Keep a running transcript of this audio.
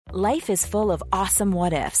Life is full of awesome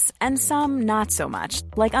what-ifs, and some not so much,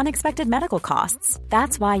 like unexpected medical costs.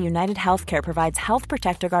 That's why United Healthcare provides Health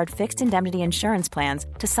Protector Guard fixed indemnity insurance plans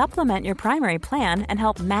to supplement your primary plan and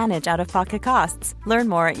help manage out-of-pocket costs. Learn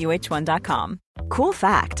more at uh1.com. Cool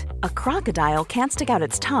fact, a crocodile can't stick out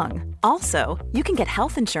its tongue. Also, you can get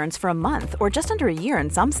health insurance for a month or just under a year in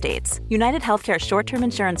some states. United Healthcare short-term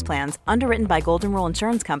insurance plans, underwritten by Golden Rule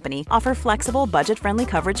Insurance Company, offer flexible, budget-friendly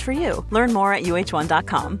coverage for you. Learn more at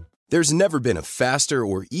uh1.com. There's never been a faster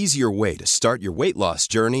or easier way to start your weight loss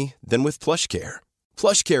journey than with PlushCare.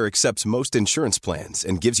 PlushCare accepts most insurance plans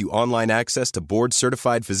and gives you online access to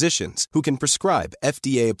board-certified physicians who can prescribe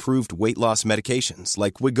FDA-approved weight loss medications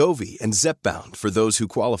like Wegovy and Zepbound for those who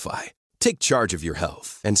qualify. Take charge of your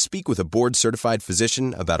health and speak with a board-certified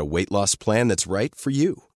physician about a weight loss plan that's right for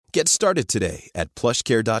you. Get started today at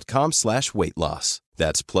plushcare.com/weight loss.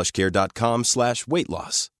 That's plushcare.com/weight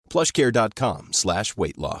loss.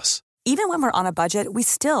 plushcare.com/weight loss. Even when we're on a budget, we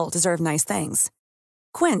still deserve nice things.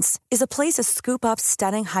 Quince is a place to scoop up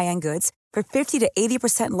stunning high-end goods for 50 to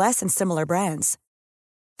 80% less than similar brands.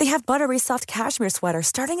 They have buttery soft cashmere sweaters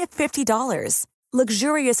starting at $50,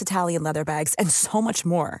 luxurious Italian leather bags, and so much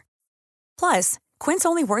more. Plus, Quince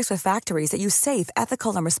only works with factories that use safe,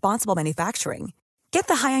 ethical, and responsible manufacturing. Get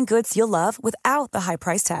the high-end goods you'll love without the high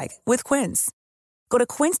price tag with Quince. Go to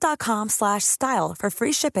quince.com/style for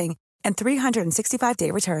free shipping and 365-day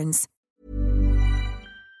returns.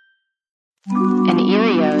 An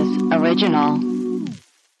Erios original.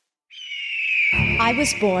 I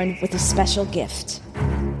was born with a special gift.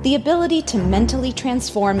 The ability to mentally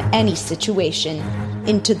transform any situation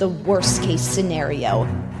into the worst-case scenario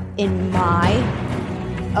in my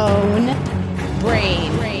own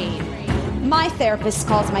brain. My therapist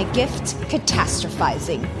calls my gift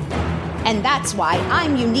catastrophizing. And that's why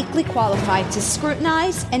I'm uniquely qualified to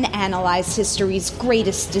scrutinize and analyze history's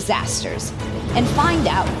greatest disasters and find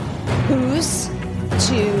out who's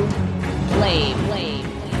to blame.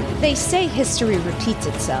 They say history repeats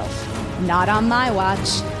itself. Not on my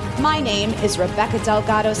watch. My name is Rebecca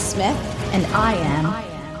Delgado Smith, and I am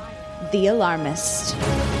the Alarmist.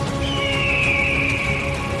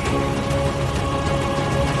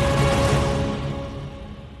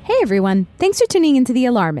 Hey everyone, thanks for tuning into The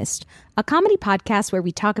Alarmist, a comedy podcast where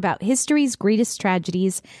we talk about history's greatest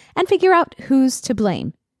tragedies and figure out who's to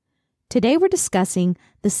blame. Today we're discussing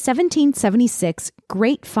the 1776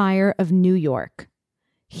 Great Fire of New York.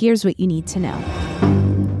 Here's what you need to know.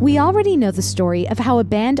 We already know the story of how a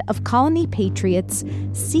band of colony patriots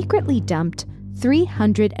secretly dumped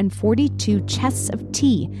 342 chests of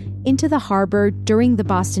tea into the harbor during the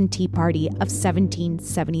Boston Tea Party of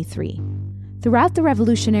 1773. Throughout the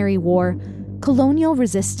Revolutionary War, colonial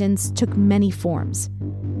resistance took many forms,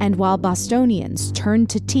 and while Bostonians turned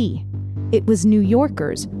to tea, it was New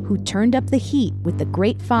Yorkers who turned up the heat with the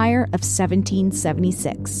Great Fire of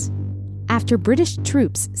 1776. After British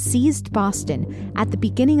troops seized Boston at the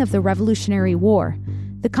beginning of the Revolutionary War,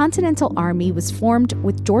 the Continental Army was formed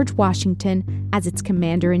with George Washington as its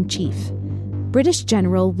commander-in-chief. British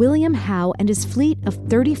General William Howe and his fleet of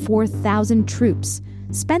 34,000 troops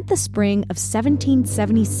spent the spring of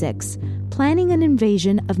 1776 planning an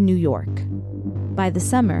invasion of New York. By the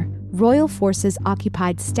summer, Royal forces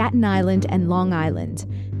occupied Staten Island and Long Island,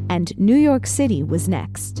 and New York City was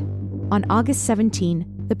next. On August 17,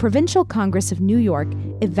 the Provincial Congress of New York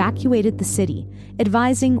evacuated the city,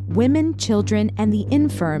 advising women, children, and the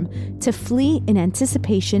infirm to flee in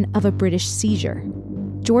anticipation of a British seizure.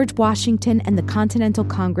 George Washington and the Continental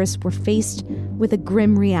Congress were faced with a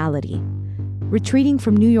grim reality. Retreating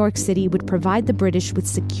from New York City would provide the British with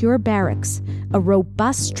secure barracks, a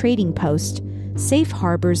robust trading post, safe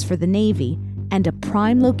harbors for the Navy, and a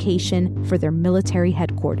prime location for their military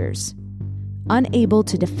headquarters. Unable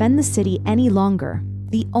to defend the city any longer,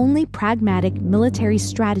 the only pragmatic military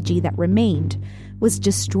strategy that remained was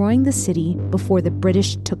destroying the city before the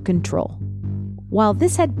British took control. While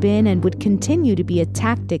this had been and would continue to be a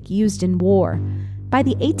tactic used in war, by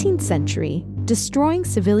the 18th century, destroying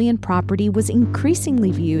civilian property was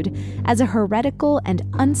increasingly viewed as a heretical and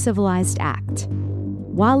uncivilized act.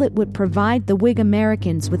 While it would provide the Whig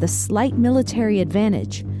Americans with a slight military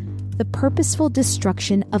advantage, the purposeful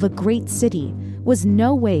destruction of a great city was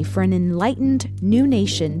no way for an enlightened new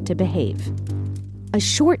nation to behave. A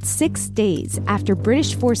short 6 days after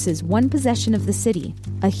British forces won possession of the city,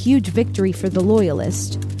 a huge victory for the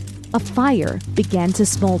Loyalists, a fire began to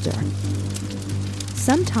smolder.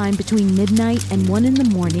 Sometime between midnight and 1 in the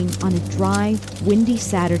morning on a dry, windy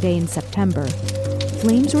Saturday in September,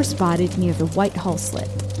 flames were spotted near the Whitehall Slit,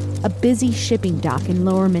 a busy shipping dock in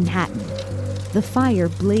Lower Manhattan. The fire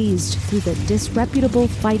blazed through the disreputable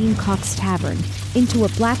Fighting Cock's Tavern into a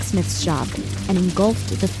blacksmith's shop and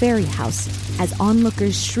engulfed the ferry house as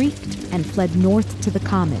onlookers shrieked and fled north to the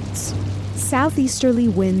commons. Southeasterly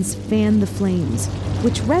winds fanned the flames,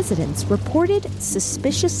 which residents reported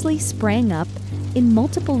suspiciously sprang up in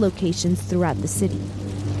multiple locations throughout the city.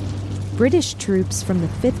 British troops from the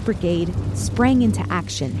 5th Brigade sprang into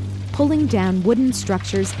action, pulling down wooden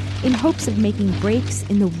structures in hopes of making breaks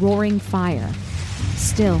in the roaring fire.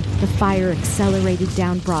 Still, the fire accelerated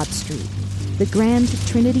down Broad Street. The Grand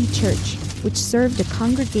Trinity Church, which served a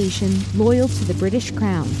congregation loyal to the British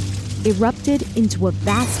Crown, erupted into a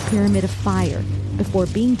vast pyramid of fire before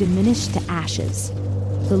being diminished to ashes.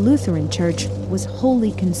 The Lutheran Church was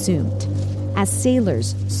wholly consumed. As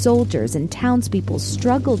sailors, soldiers, and townspeople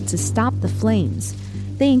struggled to stop the flames,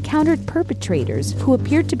 they encountered perpetrators who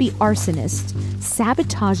appeared to be arsonists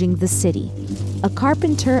sabotaging the city. A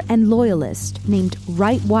carpenter and loyalist named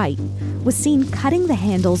Wright White was seen cutting the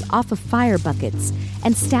handles off of fire buckets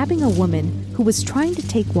and stabbing a woman who was trying to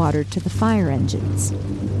take water to the fire engines.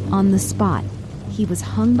 On the spot, he was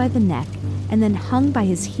hung by the neck and then hung by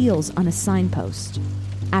his heels on a signpost.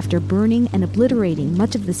 After burning and obliterating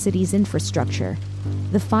much of the city's infrastructure,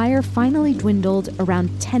 the fire finally dwindled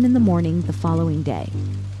around 10 in the morning the following day.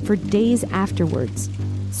 For days afterwards,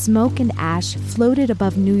 smoke and ash floated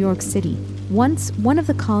above New York City, once one of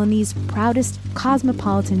the colony's proudest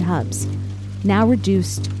cosmopolitan hubs, now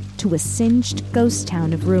reduced to a singed ghost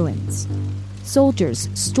town of ruins. Soldiers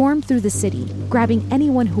stormed through the city, grabbing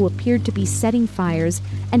anyone who appeared to be setting fires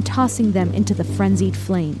and tossing them into the frenzied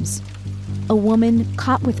flames. A woman,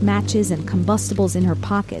 caught with matches and combustibles in her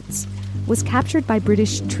pockets, was captured by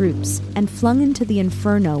British troops and flung into the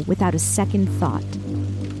inferno without a second thought.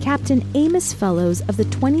 Captain Amos Fellows of the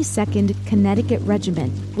 22nd Connecticut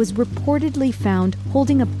Regiment was reportedly found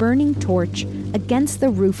holding a burning torch against the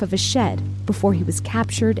roof of a shed before he was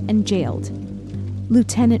captured and jailed.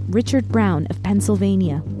 Lieutenant Richard Brown of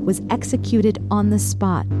Pennsylvania was executed on the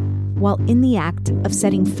spot while in the act of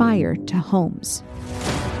setting fire to homes.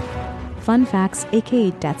 Fun facts,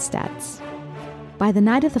 aka death stats. By the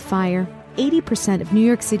night of the fire, 80% of New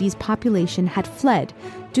York City's population had fled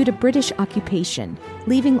due to British occupation,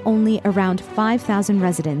 leaving only around 5,000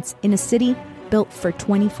 residents in a city built for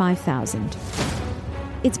 25,000.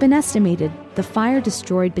 It's been estimated the fire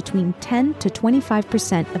destroyed between 10 to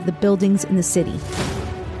 25% of the buildings in the city.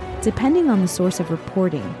 Depending on the source of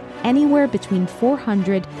reporting, anywhere between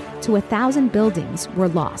 400 to 1,000 buildings were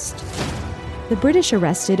lost. The British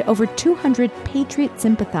arrested over 200 Patriot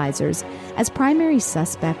sympathizers as primary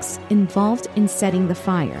suspects involved in setting the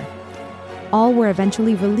fire. All were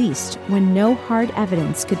eventually released when no hard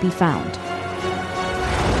evidence could be found.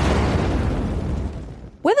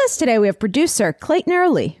 With us today, we have producer Clayton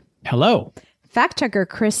Early. Hello. Fact-checker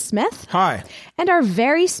Chris Smith. Hi. And our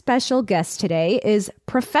very special guest today is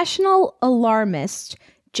professional alarmist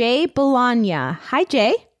Jay Bologna. Hi,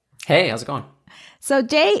 Jay. Hey, how's it going? So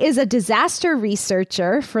Jay is a disaster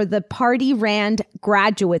researcher for the Pardee Rand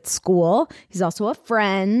Graduate School. He's also a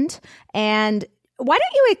friend. And why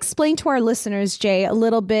don't you explain to our listeners, Jay, a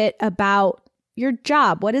little bit about your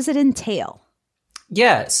job? What does it entail?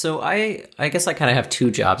 Yeah, so I guess I kind of have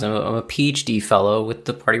two jobs. I'm a PhD fellow with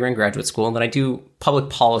the Pardee Rand Graduate School, and then I do public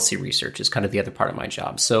policy research is kind of the other part of my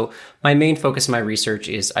job. So my main focus in my research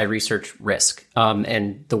is I research risk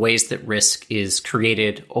and the ways that risk is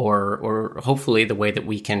created or hopefully the way that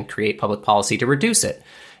we can create public policy to reduce it.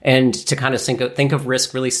 And to kind of think of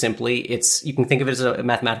risk really simply, you can think of it as a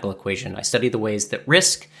mathematical equation. I study the ways that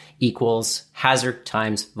risk equals hazard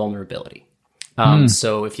times vulnerability.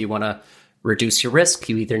 So if you want to reduce your risk,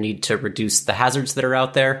 you either need to reduce the hazards that are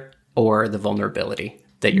out there or the vulnerability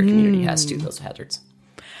that your community has to those hazards.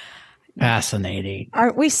 Fascinating.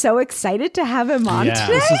 Aren't we so excited to have him on today?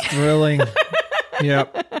 This is thrilling.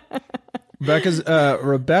 Yep.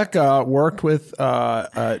 Rebecca worked with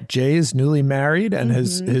Jay's newly married and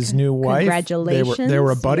his new wife. Congratulations. They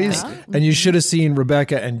were buddies. Yeah. And you should have seen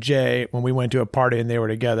Rebecca and Jay when we went to a party and they were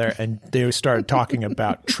together and they started talking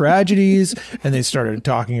about tragedies and they started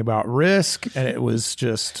talking about risk and it was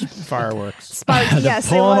just fireworks.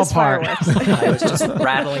 Yes, it was fireworks. I was just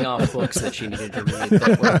rattling off books that she needed to read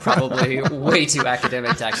that were probably way too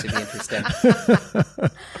academic to actually be interesting.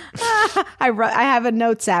 I have a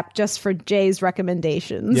notes app just for Jay's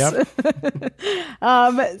recommendations. Yep.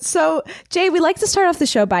 So, Jay, we like to start off the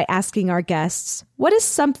show by asking our guests, what is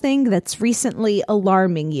something that's recently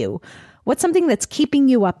alarming you? What's something that's keeping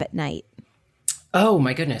you up at night? Oh,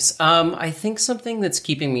 my goodness. I think something that's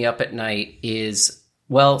keeping me up at night is,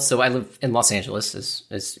 well, so I live in Los Angeles,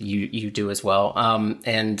 as you do as well.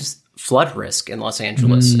 And flood risk in Los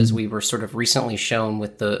Angeles, as we were sort of recently shown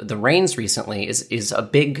with the rains recently, is a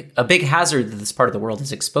big hazard that this part of the world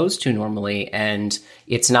is exposed to normally. And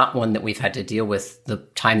it's not one that we've had to deal with the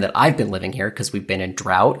time that I've been living here, because we've been in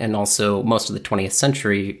drought. And also most of the 20th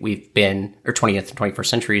century, 20th and 21st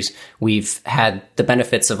centuries, we've had the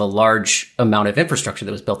benefits of a large amount of infrastructure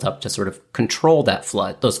that was built up to sort of control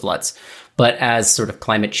those floods. But as sort of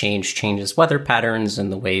climate change changes weather patterns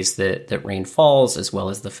and the ways that rain falls, as well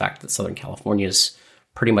as the fact that Southern California is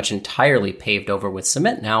pretty much entirely paved over with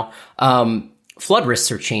cement now, flood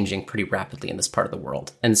risks are changing pretty rapidly in this part of the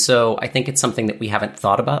world. And so I think it's something that we haven't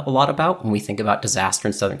thought about a lot about when we think about disaster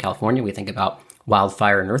in Southern California. We think about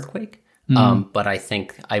wildfire and earthquake. But I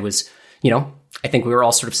think I think we were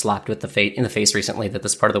all sort of slapped with in the face recently that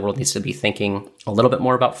this part of the world needs to be thinking a little bit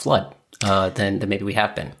more about flood than maybe we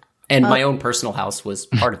have been. And my own personal house was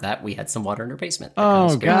part of that. We had some water in our basement.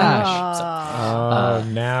 Oh, gosh. So,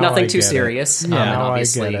 now nothing I too get serious. It. And I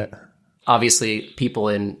get it. Obviously, people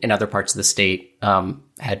in other parts of the state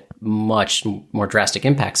had much more drastic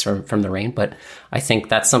impacts from the rain. But I think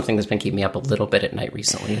that's something that's been keeping me up a little bit at night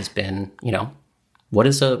recently, has been, what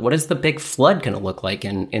is the big flood going to look like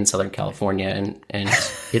in Southern California? And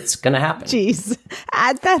it's going to happen. Jeez,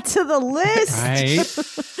 add that to the list. Right.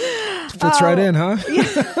 Fits right in, huh?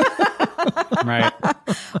 Right.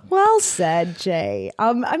 Well said, Jay.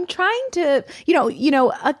 I'm trying to,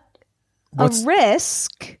 a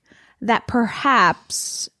risk that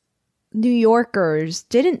perhaps New Yorkers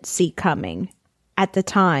didn't see coming at the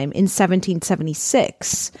time in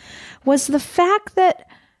 1776 was the fact that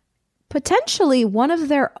potentially one of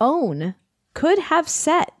their own could have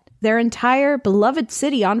set their entire beloved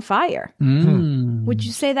city on fire. Would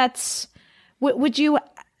you say would you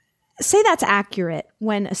say that's accurate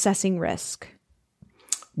when assessing risk?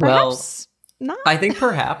 Perhaps not. I think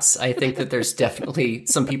that there's definitely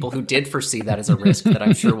some people who did foresee that as a risk that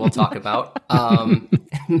I'm sure we'll talk about,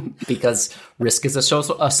 because risk is a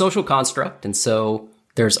social construct. And so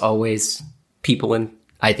there's always people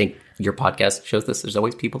I think your podcast shows this, there's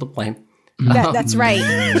always people to blame. That's right.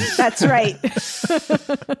 That's right.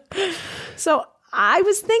 So I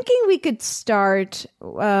was thinking we could start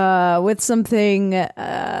with something that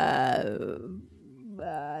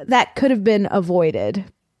could have been avoided.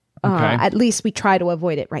 Okay. At least we try to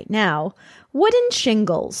avoid it right now. Wooden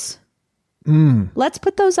shingles. Let's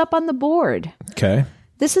put those up on the board. Okay.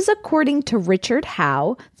 This is according to Richard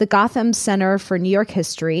Howe, the Gotham Center for New York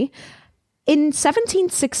History. In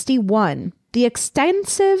 1761, the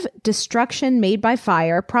extensive destruction made by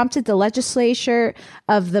fire prompted the legislature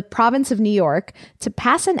of the province of New York to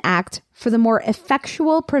pass an act for the more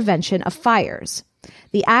effectual prevention of fires.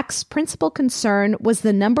 The act's principal concern was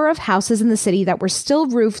the number of houses in the city that were still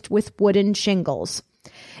roofed with wooden shingles.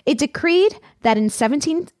 It decreed that in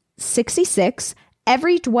 1766,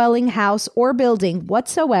 every dwelling house or building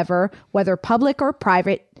whatsoever, whether public or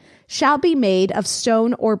private, shall be made of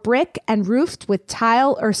stone or brick and roofed with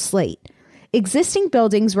tile or slate. Existing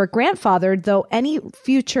buildings were grandfathered, though any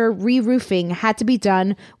future re-roofing had to be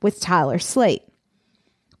done with tile or slate.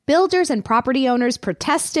 Builders and property owners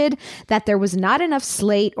protested that there was not enough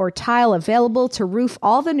slate or tile available to roof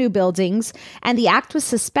all the new buildings, and the act was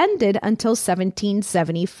suspended until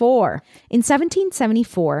 1774. In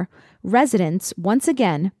 1774, residents once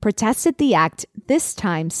again protested the act, this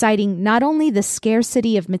time citing not only the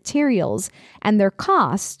scarcity of materials and their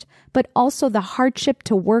cost, but also the hardship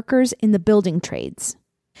to workers in the building trades.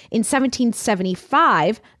 In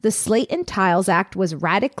 1775, the Slate and Tiles Act was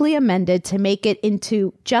radically amended to make it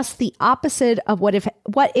into just the opposite of what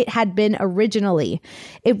it had been originally.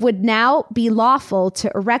 It would now be lawful to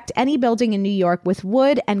erect any building in New York with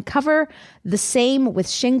wood and cover the same with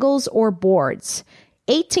shingles or boards.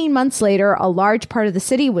 18 months later, a large part of the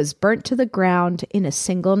city was burnt to the ground in a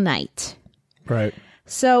single night. Right.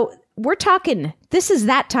 So we're talking, this is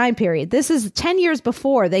that time period. This is 10 years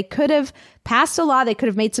before. They could have passed a law. They could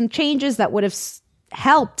have made some changes that would have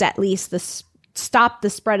helped at least stop the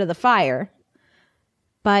spread of the fire.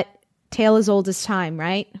 But tale as old as time,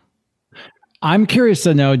 right? I'm curious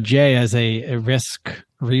to know, Jay, as a risk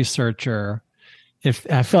researcher, if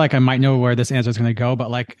I feel like I might know where this answer is going to go, but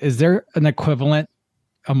like, is there an equivalent,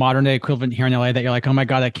 a modern day equivalent here in LA that you're like, oh my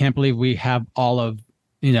God, I can't believe we have all of,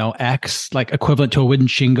 X, like equivalent to a wooden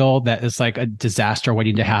shingle that is like a disaster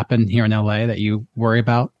waiting to happen here in LA that you worry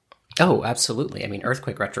about? Oh, absolutely. I mean,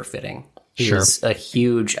 earthquake retrofitting is a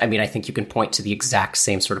huge, I think you can point to the exact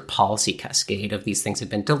same sort of policy cascade of these things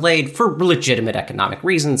have been delayed for legitimate economic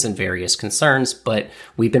reasons and various concerns, but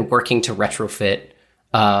we've been working to retrofit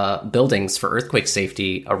buildings for earthquake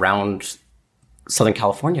safety around Southern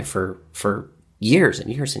California for years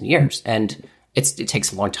and years and years. And it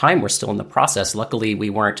takes a long time. We're still in the process. Luckily, we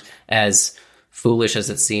weren't as foolish as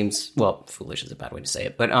it seems. Well, foolish is a bad way to say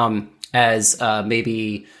it, but as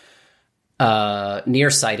maybe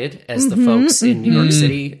nearsighted as the folks in New York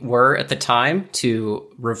City were at the time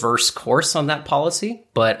to reverse course on that policy.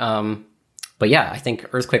 But yeah, I think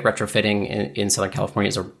earthquake retrofitting in Southern California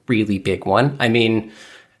is a really big one. I mean,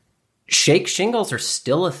 shake shingles are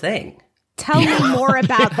still a thing. Tell me more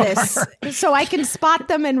about this so I can spot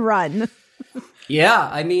them and run. Yeah,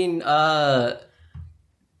 I mean, mountain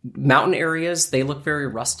areas, they look very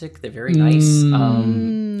rustic. They're very nice.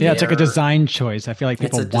 Yeah, it's like a design choice. I feel like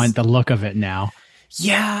people want the look of it now.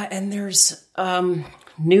 Yeah, and there's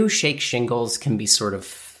new shake shingles can be sort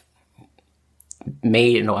of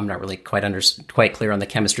made. No, I'm not really quite clear on the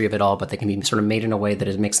chemistry of it all, but they can be sort of made in a way that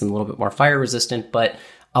it makes them a little bit more fire resistant. But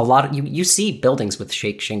a lot of you see buildings with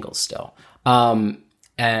shake shingles still. I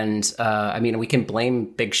mean, we can blame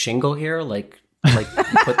Big Shingle here, like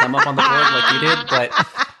put them up on the board like you did, but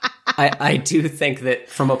I do think that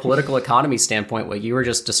from a political economy standpoint, what you were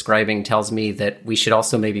just describing tells me that we should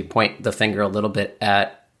also maybe point the finger a little bit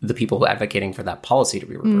at the people who are advocating for that policy to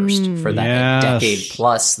be reversed for that decade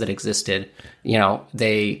plus that existed. You know,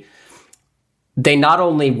 they not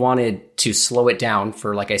only wanted to slow it down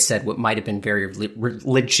for, like I said, what might have been very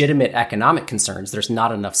legitimate economic concerns. There's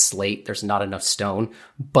not enough slate. There's not enough stone.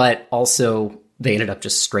 But also they ended up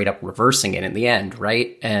just straight up reversing it in the end,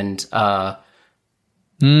 right? And I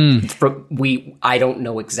don't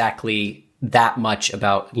know exactly that much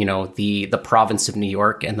about, you know, the province of New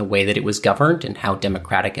York and the way that it was governed and how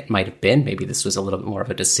democratic it might have been. Maybe this was a little bit more of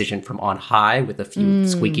a decision from on high with a few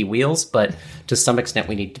squeaky wheels, but to some extent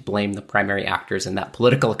we need to blame the primary actors in that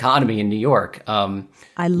political economy in New York.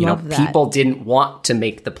 I love that. People didn't want to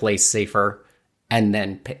make the place safer and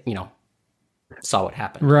then, you know, saw what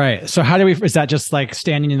happened. Right. So how do we, is that just like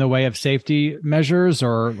standing in the way of safety measures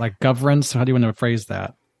or like governance? How do you want to phrase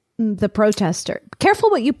that? The protester. Careful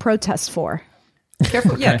what you protest for.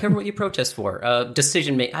 Careful what you protest for.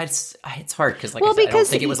 Decision making. It's hard because, like I said, I don't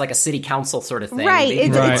think it was like a city council sort of thing. Right.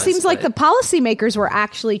 It seems like the policymakers were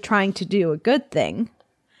actually trying to do a good thing,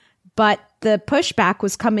 but the pushback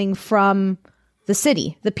was coming from the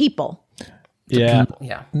city, the people. Yeah.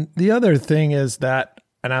 The other thing is that,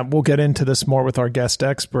 and we'll get into this more with our guest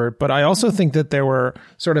expert, but I also think that there were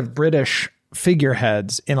sort of British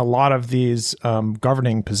figureheads in a lot of these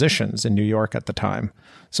governing positions in New York at the time.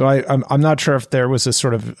 So I'm not sure if there was a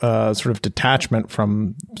sort of detachment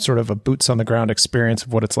from sort of a boots on the ground experience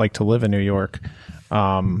of what it's like to live in New York.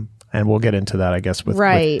 And we'll get into that, I guess, with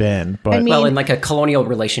Ben. But in like a colonial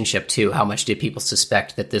relationship too, how much did people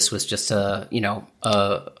suspect that this was just a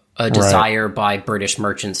desire by British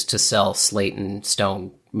merchants to sell slate and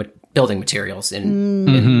stone building materials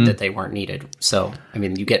in that they weren't needed? So, I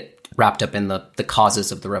mean, you get wrapped up in the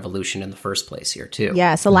causes of the revolution in the first place here too.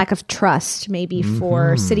 Yes, a lack of trust maybe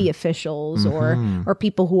for city officials or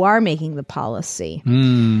people who are making the policy.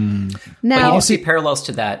 Now you see parallels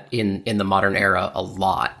to that in the modern era a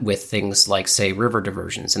lot with things like, say, river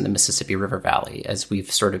diversions in the Mississippi River Valley, as we've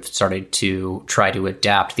sort of started to try to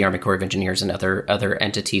adapt. The Army Corps of Engineers and other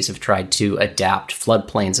entities have tried to adapt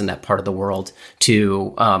floodplains in that part of the world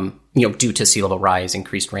to due to sea level rise,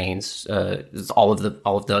 increased rains, all of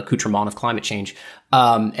the accoutrement of climate change.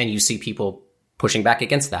 And you see people pushing back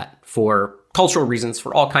against that for cultural reasons,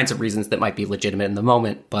 for all kinds of reasons that might be legitimate in the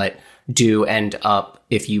moment, but do end up,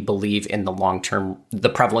 if you believe in the long-term, the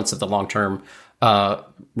prevalence of the long-term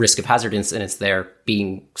risk of hazard incidents there,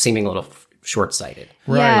 seeming a little short-sighted.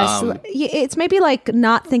 Right. Yes. It's maybe like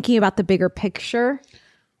not thinking about the bigger picture.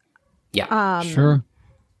 Yeah. Sure.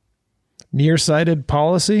 Nearsighted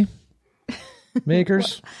policy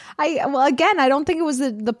makers. I don't think it was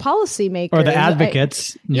the policy makers or the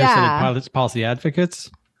advocates. Policy advocates.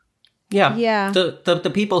 Yeah.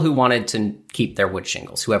 The people who wanted to keep their wood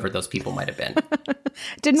shingles, whoever those people might have been,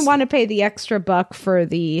 didn't want to pay the extra buck for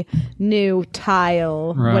the new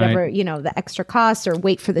tile, whatever, the extra cost, or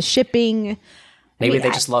wait for the shipping. Maybe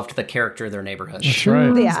they just loved the character of their neighborhood. That's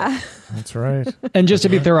right. Yeah. That's right. And just to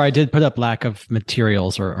be thorough, I did put up lack of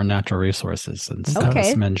materials or natural resources, and that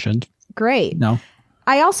was mentioned. Great. No.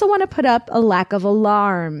 I also want to put up a lack of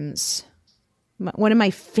alarms. One of my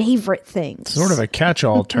favorite things. Sort of a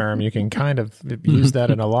catch-all term. You can kind of use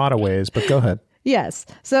that in a lot of ways, but go ahead. Yes.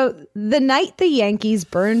 So the night the Yankees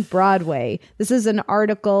burned Broadway, this is an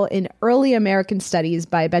article in Early American Studies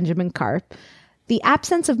by Benjamin Karp. The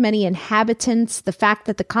absence of many inhabitants, the fact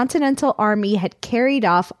that the Continental Army had carried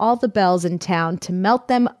off all the bells in town to melt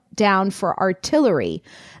them down for artillery.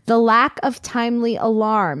 The lack of timely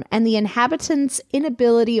alarm and the inhabitants'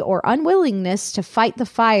 inability or unwillingness to fight the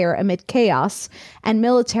fire amid chaos and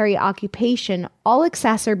military occupation all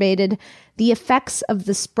exacerbated the effects of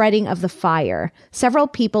the spreading of the fire. Several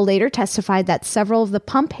people later testified that several of the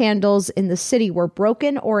pump handles in the city were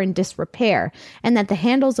broken or in disrepair, and that the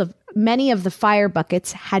handles of many of the fire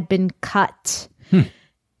buckets had been cut.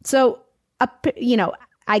 So,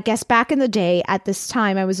 I guess back in the day at this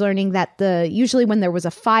time, I was learning that usually when there was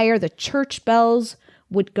a fire, the church bells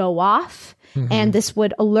would go off. And this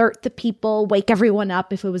would alert the people, wake everyone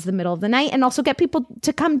up if it was the middle of the night, and also get people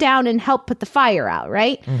to come down and help put the fire out,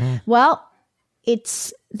 right? Well,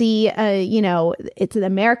 it's it's the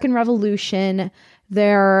American Revolution.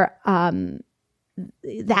 That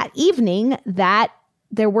evening that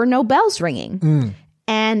there were no bells ringing.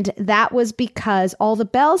 And that was because all the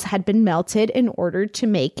bells had been melted in order to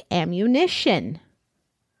make ammunition.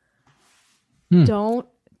 Don't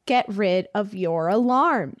get rid of your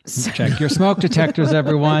alarms. Check your smoke detectors,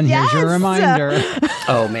 everyone. Here's your reminder.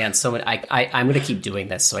 Oh man, so I'm going to keep doing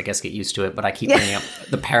this, so I guess get used to it. But I keep bringing up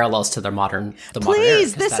the parallels to the modern.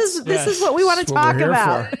 Please, this is what we want to talk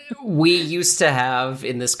about. We used to have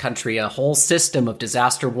in this country a whole system of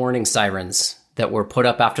disaster warning sirens that were put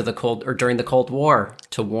up after during the Cold War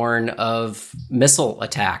to warn of missile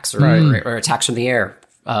attacks or attacks from the air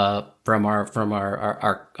from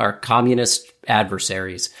our communist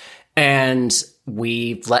adversaries, and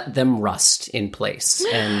we've let them rust in place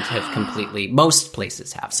and have most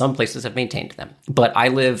places have. Some places have maintained them, but I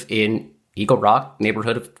live in Eagle Rock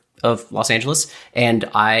neighborhood of Los Angeles, and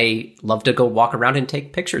I love to go walk around and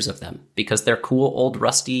take pictures of them because they're cool old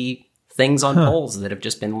rusty things on poles that have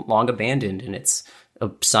just been long abandoned, and it's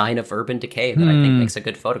a sign of urban decay that I think makes a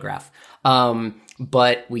good photograph.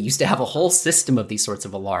 But we used to have a whole system of these sorts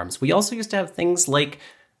of alarms. We also used to have things like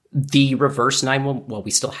the reverse 911. Well,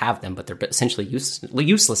 we still have them, but they're essentially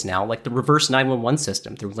useless now, like the reverse 911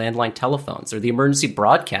 system through landline telephones or the emergency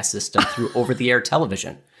broadcast system through over-the-air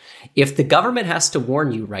television. If the government has to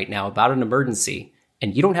warn you right now about an emergency,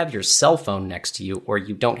 and you don't have your cell phone next to you, or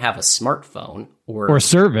you don't have a smartphone or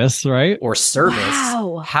service, right? Or service,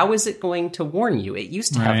 wow. How is it going to warn you? It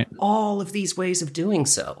used to have all of these ways of doing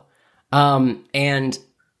so. And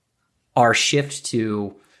our shift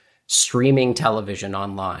to streaming television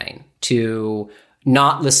online, to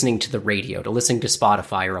not listening to the radio, to listening to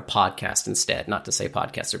Spotify or a podcast instead. Not to say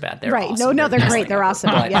podcasts are bad. They're awesome. No, they're great. They're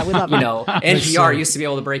awesome. But, yeah, we love them. NPR used to be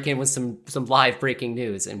able to break in with some live breaking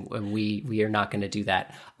news, and we are not going to do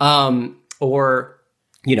that. Or,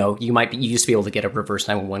 you used to be able to get a reverse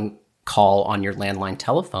 911 call on your landline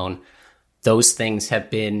telephone. Those things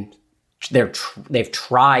have been, they're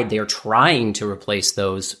trying to replace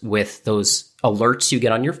those with those alerts you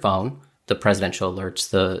get on your phone. The presidential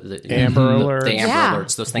alerts, the Amber Alerts, the Amber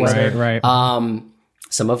Alerts, those things. Right.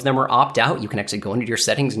 Some of them are opt out. You can actually go into your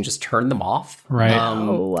settings and just turn them off. Right. Not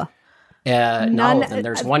all of them.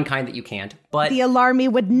 There's one kind that you can't. But the Alarmy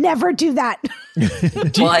would never do that.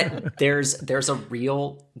 But there's a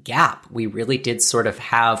real gap. We really did sort of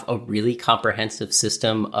have a really comprehensive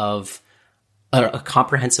system of a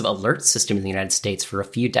comprehensive alert system in the United States for a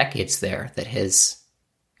few decades there that has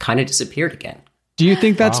kind of disappeared again. Do you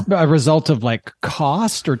think that's a result of like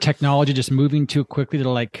cost or technology just moving too quickly to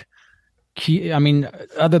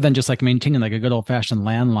other than just like maintaining like a good old fashioned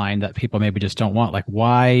landline that people maybe just don't want? Like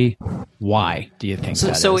why do you think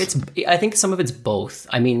that is? I think some of it's both.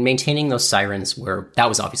 I mean, maintaining those sirens that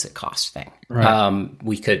was obviously a cost thing. Right.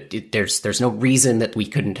 There's no reason that we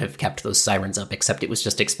couldn't have kept those sirens up, except it was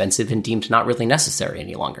just expensive and deemed not really necessary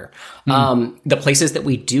any longer. The places that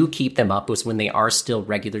we do keep them up was when they are still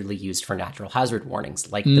regularly used for natural hazard warnings,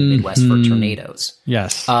 like the Midwest for tornadoes.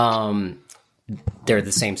 Yes. They're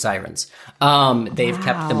the same sirens. They've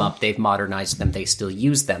kept them up. They've modernized them. They still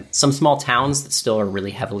use them. Some small towns that still are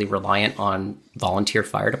really heavily reliant on volunteer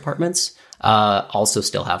fire departments also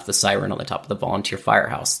still have the siren on the top of the volunteer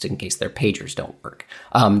firehouse in case their pagers don't work,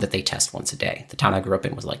 that they test once a day. The town I grew up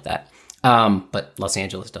in was like that. But Los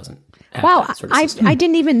Angeles doesn't. Wow, I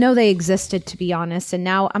didn't even know they existed, to be honest. And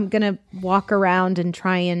now I'm going to walk around and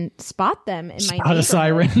try and spot them in my neighborhood. A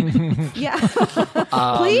siren. Yeah.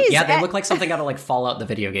 Please. Yeah, they look like something out of like Fallout, the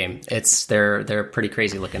video game. They're pretty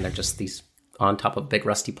crazy looking. They're just these on top of a big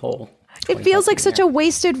rusty pole. It feels like such a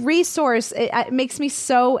wasted resource. It makes me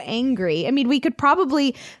so angry. I mean,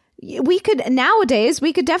 nowadays,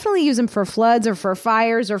 we could definitely use them for floods or for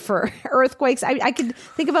fires or for earthquakes. I could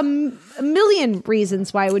think of a million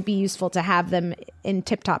reasons why it would be useful to have them in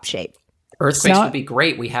tip-top shape. Earthquakes would be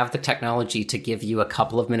great. We have the technology to give you a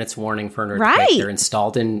couple of minutes warning for an earthquake. Right. They're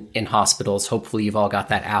installed in hospitals. Hopefully you've all got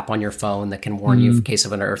that app on your phone that can warn you in case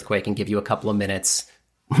of an earthquake and give you a couple of minutes.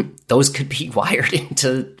 Those could be wired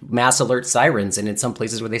into mass alert sirens, and in some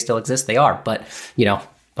places where they still exist, they are. But,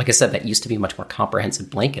 like I said, that used to be a much more comprehensive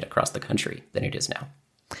blanket across the country than it is now.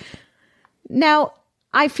 Now,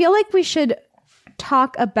 I feel like we should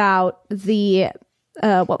talk about the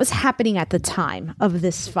what was happening at the time of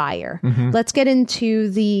this fire. Let's get into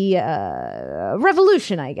the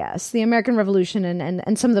revolution, I guess, the American Revolution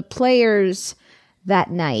and some of the players that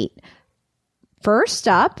night. First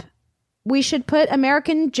up, we should put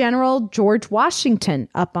American General George Washington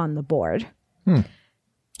up on the board. Who's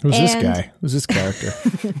this guy? Who's this character?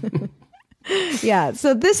 Yeah,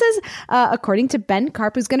 so this is, according to Ben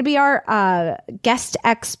Karp, who's going to be our guest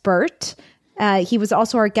expert. He was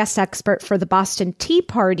also our guest expert for the Boston Tea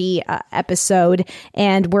Party episode,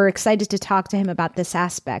 and we're excited to talk to him about this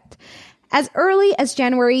aspect. As early as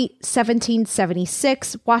January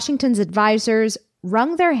 1776, Washington's advisors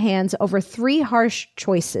wrung their hands over three harsh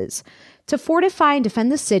choices: to fortify and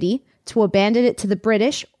defend the city, to abandon it to the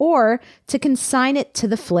British, or to consign it to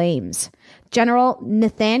the flames. General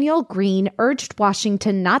Nathanael Greene urged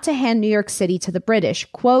Washington not to hand New York City to the British.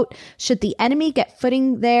 Quote, "Should the enemy get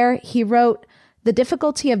footing there," he wrote, "the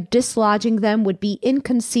difficulty of dislodging them would be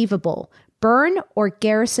inconceivable. Burn or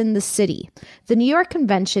garrison the city." The New York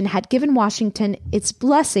Convention had given Washington its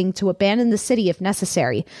blessing to abandon the city if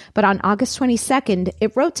necessary, but on August 22nd,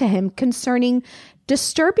 it wrote to him concerning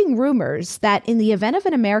disturbing rumors that in the event of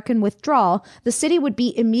an American withdrawal, the city would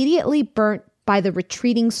be immediately burnt by the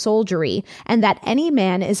retreating soldiery, and that any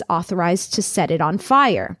man is authorized to set it on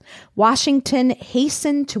fire. Washington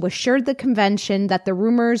hastened to assure the convention that the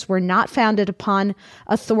rumors were not founded upon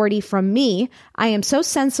authority from me. I am so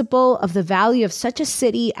sensible of the value of such a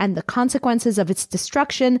city and the consequences of its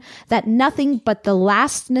destruction that nothing but the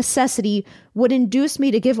last necessity would induce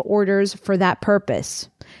me to give orders for that purpose.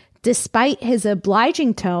 Despite his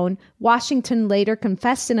obliging tone, Washington later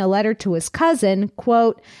confessed in a letter to his cousin,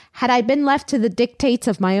 quote, "Had I been left to the dictates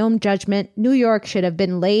of my own judgment, New York should have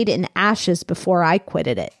been laid in ashes before I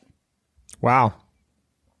quitted it." Wow.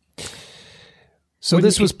 So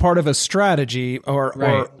this was part of a strategy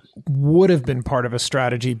or would have been part of a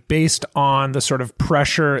strategy based on the sort of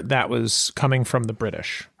pressure that was coming from the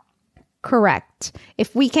British. Correct.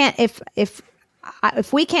 If we can't have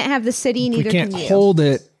the city, neither can you. We can't hold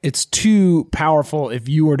it. It's too powerful if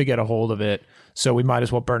you were to get a hold of it, so we might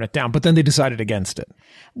as well burn it down. But then they decided against it.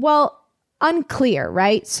 Well, unclear,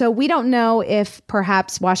 right? So we don't know if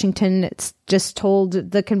perhaps Washington just told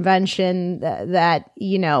the convention that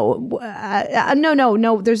no,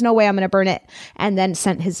 there's no way I'm going to burn it, and then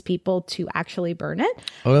sent his people to actually burn it.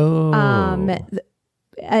 Oh.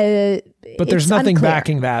 But there's nothing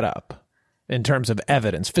backing that up. In terms of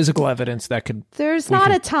evidence, physical evidence that could... There's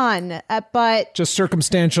not a ton, but... Just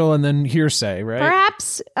circumstantial and then hearsay, right?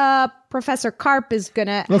 Perhaps Professor Karp is going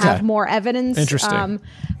to have more evidence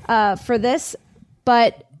for this.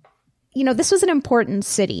 But, this was an important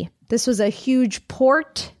city. This was a huge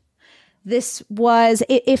port. This was...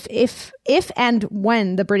 If and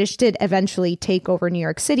when the British did eventually take over New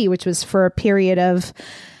York City, which was for a period of...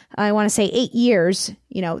 I want to say 8 years,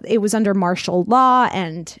 it was under martial law,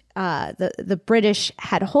 and the British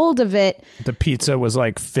had hold of it. The pizza was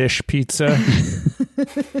like fish pizza,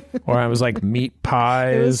 or it was like meat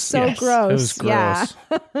pies. It was so gross. It was gross.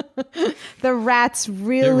 Yeah. The rats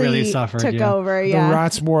really suffered, took over. Yeah. The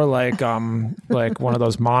rats wore like one of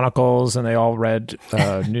those monocles, and they all read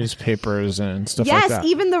newspapers and stuff like that. Yes,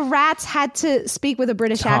 even the rats had to speak with a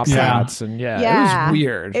British accent. Hats and it was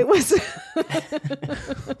weird. It was.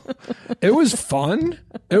 It was fun.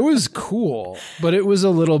 It was cool, but it was a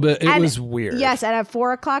little bit. It was weird. Yes, and at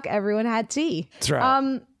 4:00, everyone had tea. That's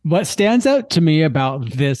right. What stands out to me about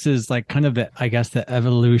this is like kind of the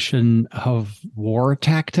evolution of war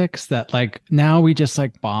tactics that like now we just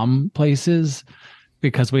like bomb places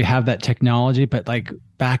because we have that technology. But like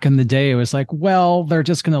back in the day, it was like, well, they're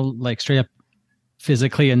just going to like straight up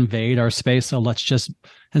physically invade our space. So let's just,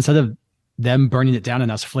 instead of them burning it down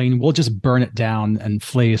and us fleeing, we'll just burn it down and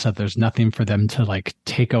flee so that there's nothing for them to like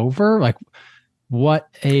take over. Like what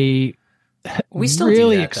a we still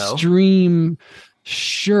really do that, extreme...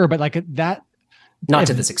 Sure, but like that, not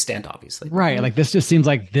to this extent, obviously. Right. Like this just seems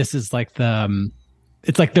like this is like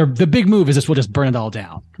it's like the big move is just we'll just burn it all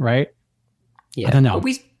down, right? Yeah. I don't know.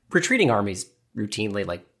 But retreating armies routinely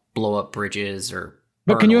like blow up bridges or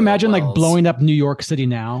But can you imagine like blowing up New York City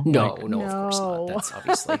now? No, like, of course not. That's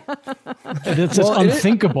obviously it's just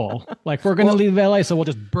unthinkable. Like we're going to leave LA, so we'll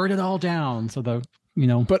just burn it all down. So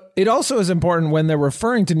But it also is important when they're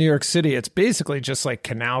referring to New York City, it's basically just like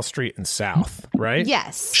Canal Street and South, right?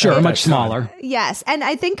 Yes. Sure, much smaller. Yes. And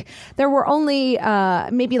I think there were only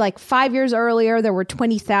maybe like 5 years earlier, there were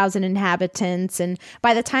 20,000 inhabitants. And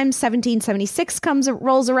by the time 1776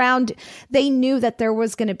 rolls around, they knew that there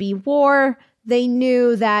was going to be war. They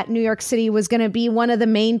knew that New York City was going to be one of the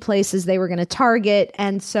main places they were going to target.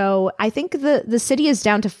 And so I think the city is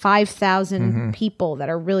down to 5,000 people that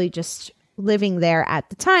are really just living there at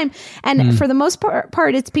the time. And for the most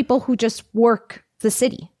part, it's people who just work the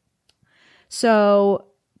city. So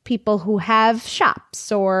people who have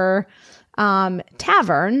shops or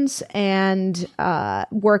taverns and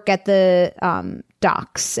work at the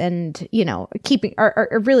docks and,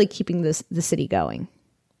 are really keeping the city going.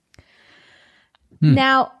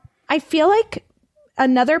 Now, I feel like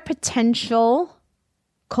another potential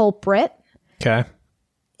culprit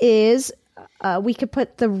is we could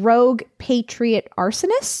put the rogue patriot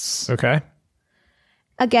arsonists. Okay.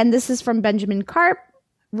 Again, this is from Benjamin Karp,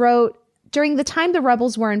 wrote, during the time the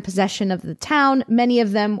rebels were in possession of the town, many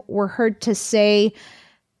of them were heard to say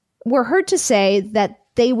that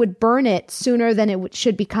they would burn it sooner than it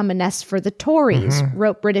should become a nest for the Tories,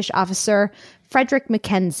 wrote British officer Frederick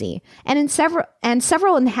Mackenzie. And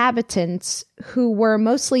several inhabitants who were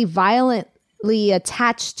mostly violently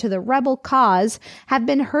attached to the rebel cause have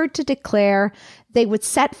been heard to declare they would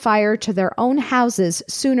set fire to their own houses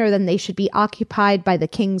sooner than they should be occupied by the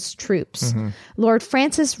king's troops. Lord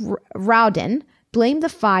Francis Rawdon blamed the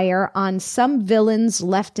fire on some villains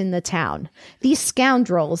left in the town. These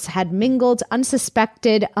scoundrels had mingled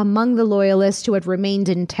unsuspected among the loyalists who had remained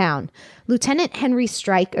in town. Lieutenant Henry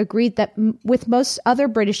Strike agreed that with most other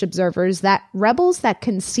British observers that rebels that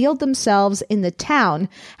concealed themselves in the town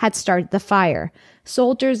had started the fire.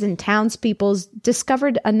 Soldiers and townspeople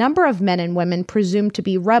discovered a number of men and women presumed to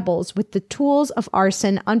be rebels with the tools of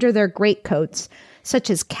arson under their greatcoats, such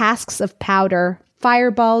as casks of powder,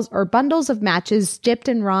 fireballs, or bundles of matches dipped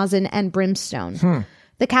in rosin and brimstone.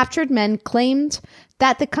 The captured men claimed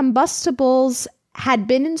that the combustibles had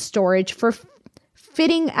been in storage for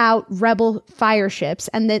fitting out rebel fire ships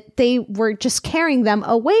and that they were just carrying them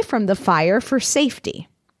away from the fire for safety.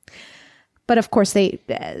 But of course, they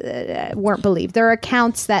weren't believed. There are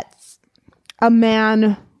accounts that a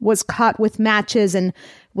man was caught with matches and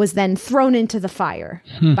was then thrown into the fire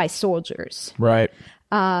by soldiers. Right.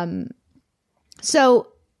 So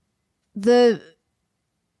it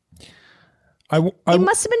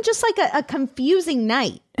must have been just like a confusing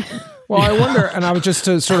night. Well, I wonder, and I was just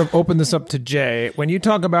to sort of open this up to Jay, when you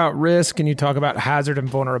talk about risk and you talk about hazard and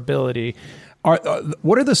vulnerability, are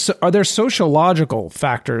there sociological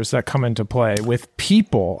factors that come into play with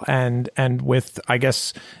people and with, I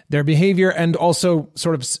guess, their behavior, and also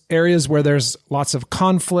sort of areas where there's lots of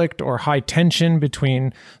conflict or high tension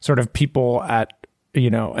between sort of people at,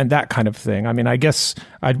 and that kind of thing? I mean, I guess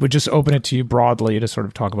I would just open it to you broadly to sort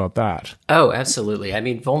of talk about that. Oh, absolutely. I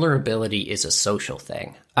mean, vulnerability is a social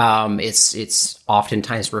thing. It's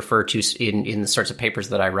oftentimes referred to in the sorts of papers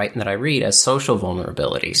that I write and that I read as social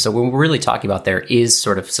vulnerability. So when we're really talking about, there is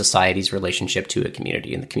sort of society's relationship to a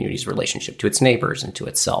community and the community's relationship to its neighbors and to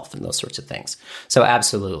itself and those sorts of things. So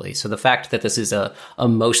absolutely. So the fact that this is a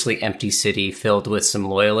mostly empty city filled with some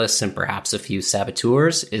loyalists and perhaps a few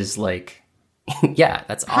saboteurs is like, yeah,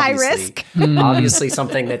 that's obviously high risk. Obviously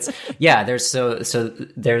something that's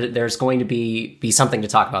there's going to be something to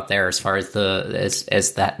talk about there as far as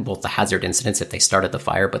as that, both the hazard incidents if they started the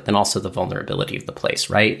fire, but then also the vulnerability of the place,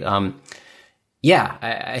 right?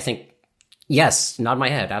 I think yes, nod my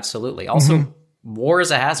head, absolutely. Also, war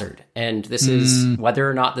is a hazard, and this is whether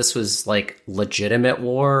or not this was like legitimate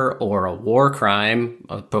war or a war crime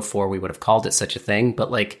before we would have called it such a thing,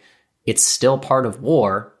 but like it's still part of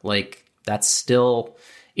war, like. That's still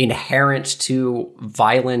inherent to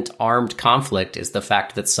violent armed conflict, is the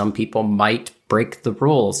fact that some people might break the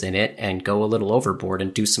rules in it and go a little overboard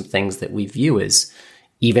and do some things that we view as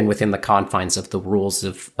even within the confines of the rules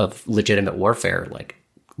of legitimate warfare, like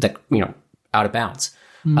that, out of bounds.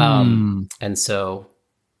 And so,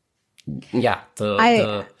 yeah,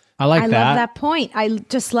 I love that point. I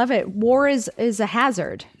just love it. War is a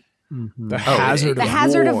hazard. The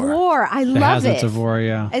hazard of war. I love it. The hazards of war,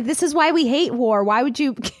 yeah. This is why we hate war. Why would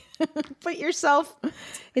you put yourself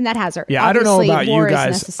in that hazard? Yeah, Obviously, I don't know about you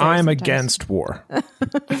guys. I'm sometimes. Against war.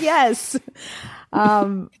 Yes.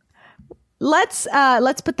 Let's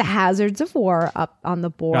put the hazards of war up on the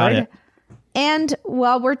board. Got it. And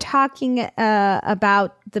while we're talking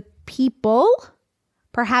about the people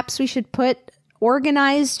perhaps we should put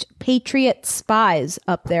organized patriot spies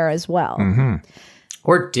up there as well. Mm-hmm.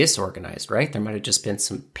 Or disorganized, right? There might have just been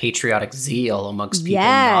some patriotic zeal amongst people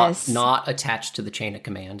not attached to the chain of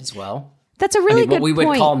command as well. That's a really good point. What we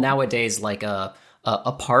would call nowadays like a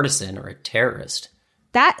partisan or a terrorist.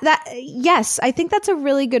 Yes, I think that's a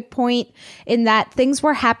really good point in that things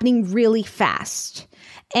were happening really fast.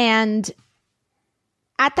 And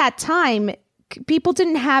at that time, people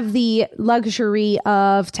didn't have the luxury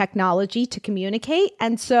of technology to communicate.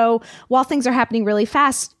 And so while things are happening really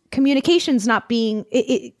fast, communication's not being,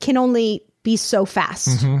 it can only be so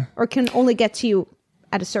fast or can only get to you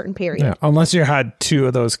at a certain period. Yeah, unless you had two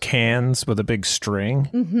of those cans with a big string.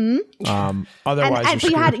 Otherwise,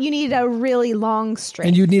 you need a really long string.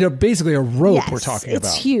 And you'd need basically a rope we're talking about.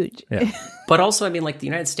 It's huge. Yeah. But also, I mean, like the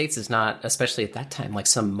United States is not, especially at that time, like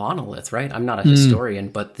some monolith, right? I'm not a historian,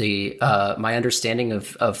 but my understanding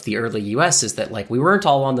of the early U.S. is that like we weren't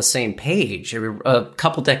all on the same page. A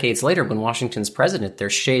couple decades later, when Washington's president,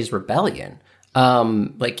 there's Shays' Rebellion,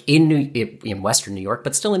 like in Western New York,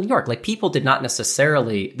 but still in New York. Like people did not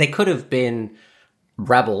necessarily, they could have been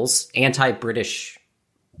rebels, anti-British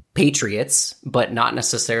patriots, but not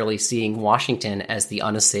necessarily seeing Washington as the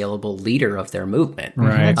unassailable leader of their movement.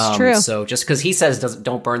 Right. That's true. So just because he says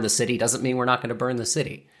don't burn the city doesn't mean we're not going to burn the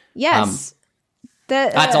city. Yes.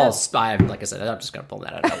 That's all. Like I said, I'm just going to pull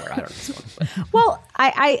that out of nowhere. I don't know. Well,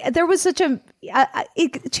 there was such to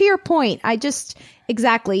your point.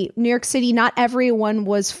 Exactly. New York City, not everyone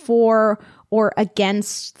was for or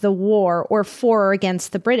against the war or for or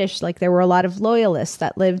against the British. Like there were a lot of loyalists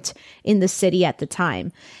that lived in the city at the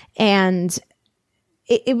time. And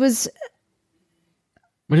it was...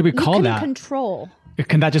 What do we call that? Control.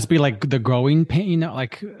 Can that just be like the growing pain?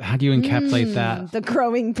 Like, how do you encapsulate that? The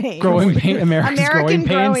growing pain. Growing pain. American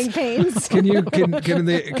growing pains.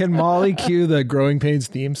 Can Molly cue the Growing Pains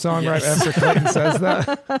theme song right after Clayton says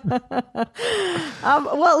that?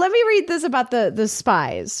 Well, let me read this about the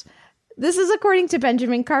spies. This is according to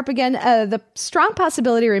Benjamin Karp again. The strong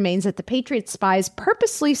possibility remains that the Patriot spies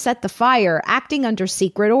purposely set the fire, acting under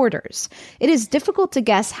secret orders. It is difficult to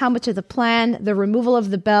guess how much of the plan, the removal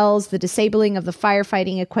of the bells, the disabling of the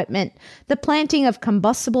firefighting equipment, the planting of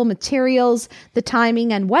combustible materials, the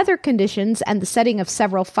timing and weather conditions, and the setting of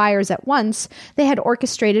several fires at once, they had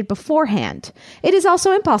orchestrated beforehand. It is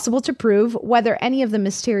also impossible to prove whether any of the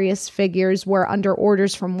mysterious figures were under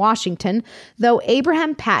orders from Washington, though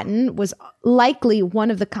Abraham Patton was likely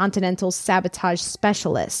one of the Continental's sabotage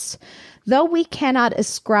specialists. Though we cannot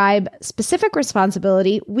ascribe specific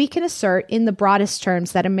responsibility, we can assert in the broadest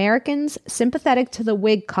terms that Americans sympathetic to the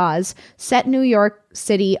Whig cause set New York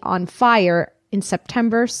City on fire in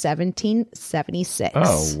September 1776.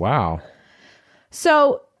 Oh, wow.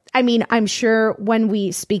 So, I mean, I'm sure when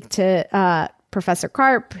we speak to Professor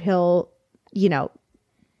Karp, he'll,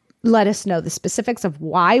 let us know the specifics of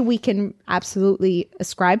why we can absolutely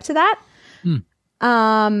ascribe to that.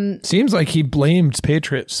 Seems like he blamed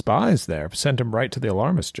Patriot spies there, sent him right to the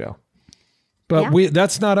alarmist jail. But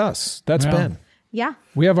that's not us. That's Ben. Yeah.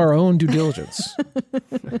 We have our own due diligence.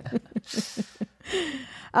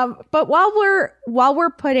 But while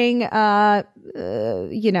we're putting,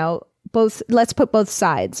 let's put both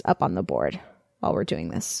sides up on the board while we're doing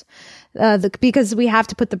this, because we have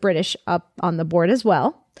to put the British up on the board as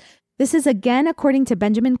well. This is again according to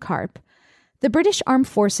Benjamin Karp. The British armed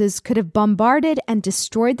forces could have bombarded and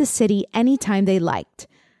destroyed the city anytime they liked,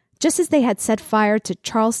 just as they had set fire to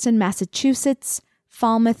Charleston, Massachusetts,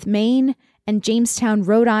 Falmouth, Maine, and Jamestown,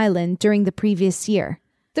 Rhode Island during the previous year.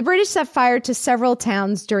 The British set fire to several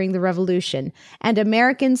towns during the Revolution, and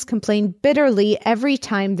Americans complained bitterly every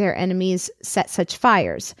time their enemies set such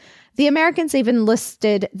fires. The Americans even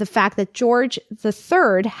listed the fact that George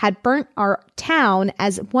III had burnt our town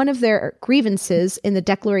as one of their grievances in the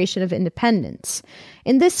Declaration of Independence.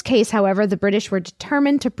 In this case, however, the British were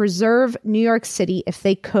determined to preserve New York City if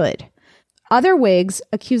they could. Other Whigs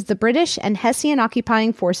accused the British and Hessian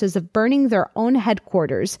occupying forces of burning their own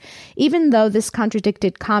headquarters, even though this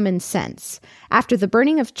contradicted common sense. After the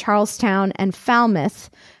burning of Charlestown and Falmouth,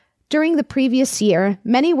 during the previous year,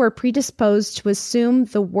 many were predisposed to assume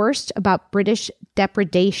the worst about British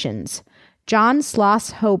depredations. John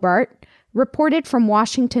Sloss Hobart reported from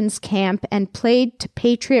Washington's camp and played to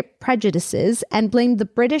Patriot prejudices and blamed the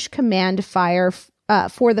British command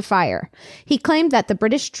for the fire. He claimed that the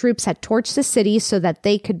British troops had torched the city so that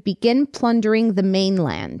they could begin plundering the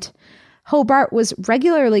mainland. Hobart was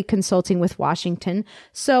regularly consulting with Washington,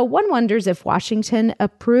 so one wonders if Washington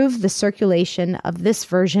approved the circulation of this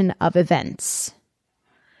version of events.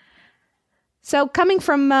 So coming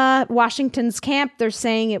from Washington's camp, they're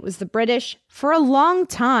saying it was the British. For a long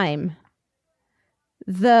time,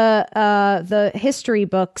 the history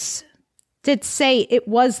books did say it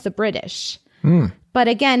was the British. But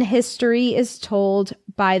again, history is told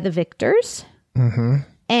by the victors.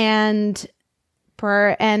 And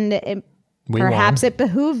perhaps it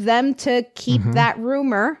behooved them to keep that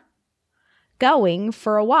rumor going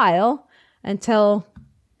for a while until,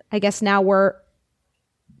 I guess now we're,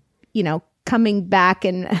 coming back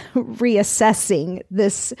and reassessing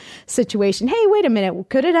this situation. Hey, wait a minute.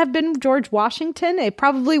 Could it have been George Washington? It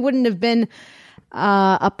probably wouldn't have been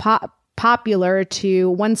popular to,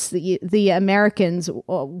 once the Americans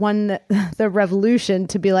won the revolution,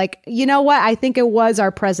 to be like, you know what? I think it was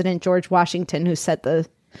our president, George Washington, who set the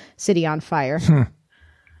city on fire.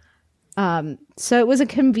 So it was a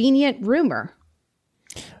convenient rumor.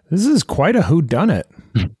 This is quite a whodunit.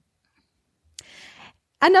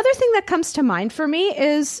 Another thing that comes to mind for me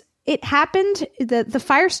is it happened, the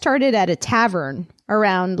fire started at a tavern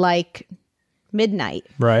around like midnight.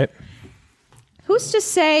 Right. Who's to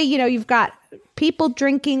say, you've got people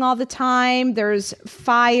drinking all the time. There's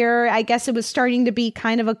fire. I guess it was starting to be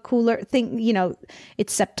kind of a cooler thing.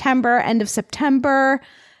 It's September, end of September.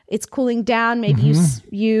 It's cooling down. Maybe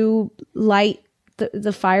you light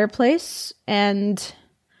the fireplace and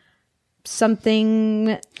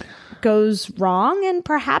something goes wrong, and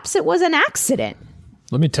perhaps it was an accident.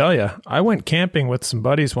 Let me tell you, I went camping with some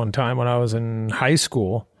buddies one time when I was in high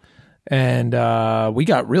school, and we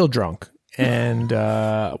got real drunk. And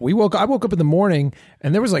I woke up in the morning,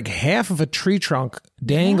 and there was like half of a tree trunk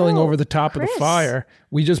dangling over the top of the fire.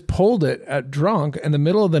 We just pulled it at drunk in the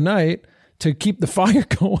middle of the night to keep the fire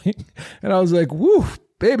going. And I was like, woo,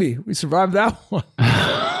 baby, we survived that one.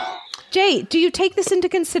 Jay, do you take this into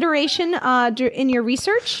consideration in your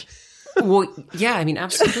research? Well, yeah, I mean,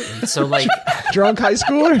 absolutely. So, like, drunk high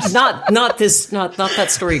schoolers? Not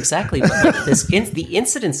that story exactly, but like the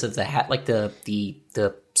incidence of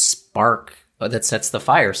the spark that sets the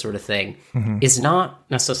fire, sort of thing, is not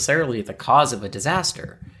necessarily the cause of a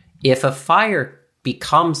disaster. If a fire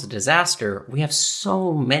becomes a disaster, we have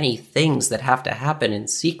so many things that have to happen in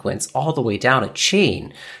sequence, all the way down a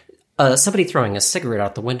chain. Somebody throwing a cigarette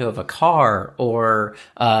out the window of a car, or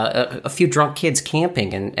a few drunk kids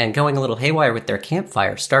camping and going a little haywire with their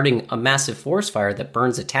campfire, starting a massive forest fire that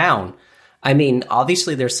burns a town. I mean,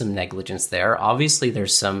 obviously there's some negligence there. Obviously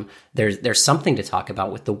there's something to talk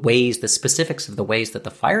about with the specifics of the ways that the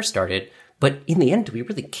fire started. But in the end, do we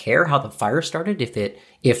really care how the fire started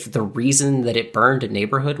if the reason that it burned a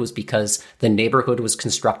neighborhood was because the neighborhood was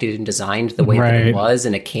constructed and designed the way that it was,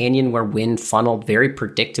 in a canyon where wind funneled very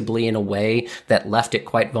predictably in a way that left it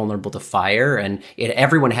quite vulnerable to fire, and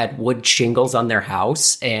everyone had wood shingles on their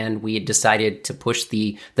house, and we had decided to push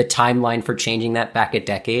the timeline for changing that back a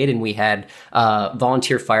decade, and we had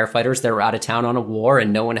volunteer firefighters that were out of town on a war,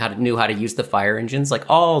 and no one knew how to use the fire engines, like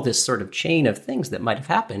all this sort of chain of things that might have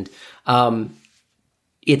happened.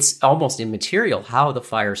 It's almost immaterial how the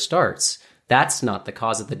fire starts. That's not the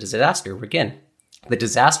cause of the disaster. Again, the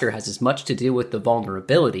disaster has as much to do with the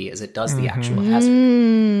vulnerability as it does the actual hazard.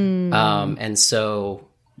 And so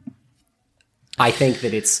I think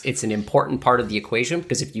that it's an important part of the equation,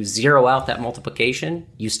 because if you zero out that multiplication,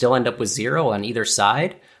 you still end up with zero on either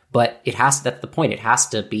side. But that's the point. It has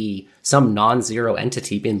to be some non-zero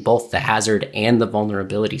entity in both the hazard and the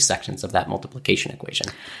vulnerability sections of that multiplication equation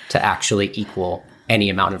to actually equal any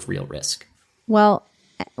amount of real risk. Well,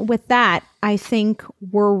 with that, I think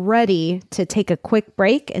we're ready to take a quick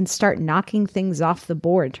break and start knocking things off the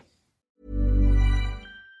board.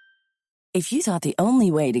 If you thought the only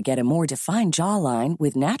way to get a more defined jawline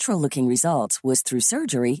with natural-looking results was through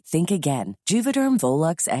surgery, think again. Juvederm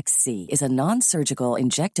Volux XC is a non-surgical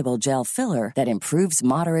injectable gel filler that improves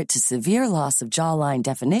moderate to severe loss of jawline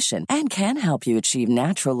definition and can help you achieve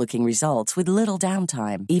natural-looking results with little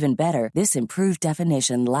downtime. Even better, this improved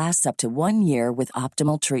definition lasts up to 1 year with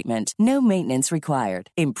optimal treatment. No maintenance required.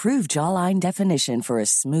 Improve jawline definition for a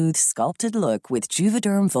smooth, sculpted look with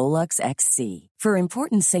Juvederm Volux XC. For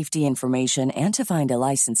important safety information and to find a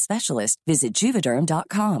licensed specialist, visit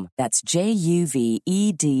Juvederm.com. That's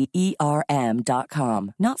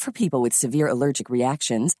JUVEDERM.com. Not for people with severe allergic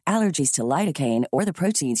reactions, allergies to lidocaine, or the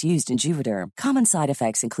proteins used in Juvederm. Common side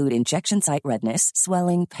effects include injection site redness,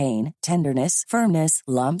 swelling, pain, tenderness, firmness,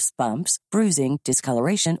 lumps, bumps, bruising,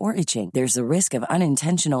 discoloration, or itching. There's a risk of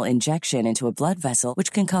unintentional injection into a blood vessel,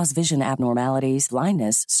 which can cause vision abnormalities,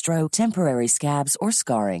 blindness, stroke, temporary scabs, or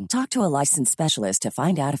scarring. Talk to a licensed specialist to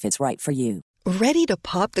find out if it's right for you. Ready to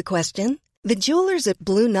pop the question? The jewelers at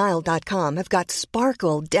BlueNile.com have got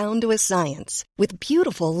sparkle down to a science with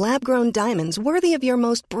beautiful lab-grown diamonds worthy of your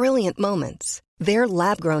most brilliant moments. Their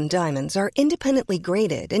lab-grown diamonds are independently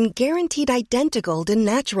graded and guaranteed identical to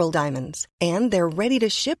natural diamonds, and they're ready to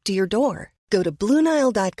ship to your door. Go to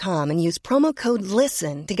BlueNile.com and use promo code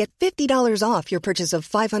LISTEN to get $50 off your purchase of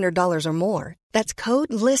 $500 or more. That's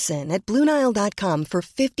code LISTEN at BlueNile.com for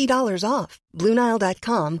 $50 off.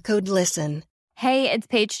 BlueNile.com, code LISTEN. Hey, it's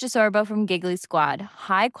Paige DeSorbo from Giggly Squad.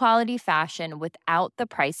 High quality fashion without the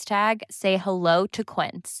price tag. Say hello to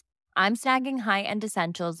Quince. I'm snagging high-end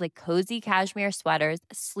essentials like cozy cashmere sweaters,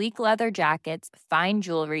 sleek leather jackets, fine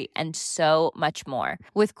jewelry, and so much more.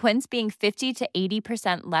 With Quince being 50 to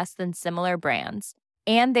 80% less than similar brands.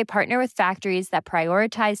 And they partner with factories that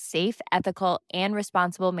prioritize safe, ethical, and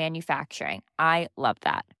responsible manufacturing. I love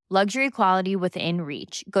that. Luxury quality within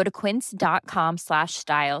reach. Go to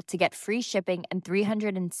quince.com/style to get free shipping and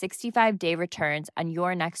 365-day returns on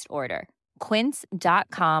your next order.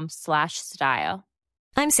 Quince.com/style.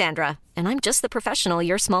 I'm Sandra, and I'm just the professional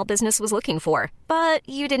your small business was looking for. But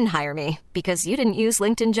you didn't hire me because you didn't use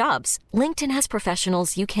LinkedIn Jobs. LinkedIn has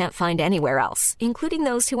professionals you can't find anywhere else, including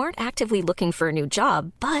those who aren't actively looking for a new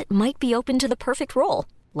job, but might be open to the perfect role,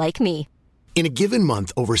 like me. In a given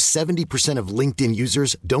month, over 70% of LinkedIn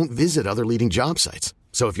users don't visit other leading job sites.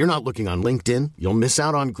 So if you're not looking on LinkedIn, you'll miss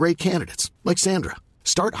out on great candidates like Sandra.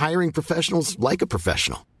 Start hiring professionals like a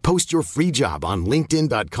professional. Post your free job on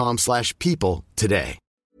linkedin.com/people today.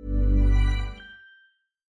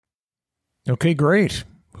 Okay, great.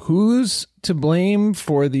 Who's to blame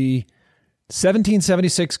for the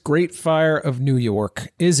 1776 Great Fire of New York?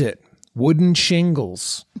 Is it wooden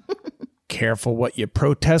shingles? Careful what you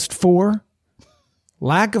protest for?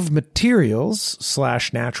 Lack of materials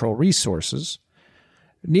 / natural resources?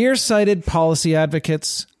 Nearsighted policy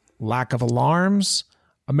advocates? Lack of alarms?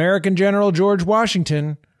 American General George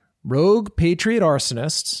Washington? Rogue patriot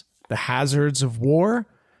arsonists? The hazards of war?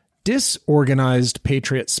 Disorganized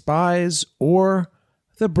patriot spies? Or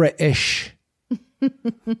the British?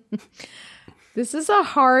 This is a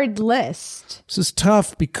hard list. This is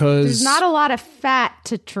tough because there's not a lot of fat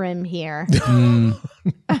to trim here.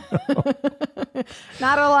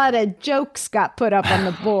 Not a lot of jokes got put up on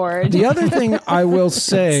the board. The other thing I will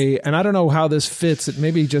say, and I don't know how this fits, it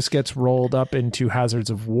maybe just gets rolled up into hazards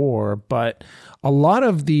of war, but a lot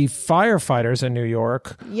of the firefighters in New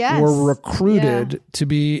York were recruited to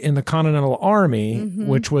be in the Continental Army,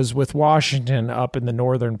 which was with Washington up in the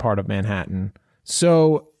northern part of Manhattan.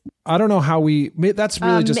 So I don't know how that's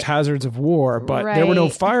really just hazards of war, but there were no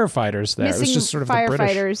firefighters there. Missing it was just sort of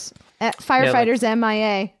firefighters. the British. Firefighters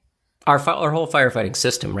MIA. Our whole firefighting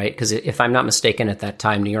system, right? Because if I'm not mistaken, at that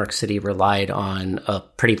time, New York City relied on a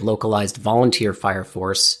pretty localized volunteer fire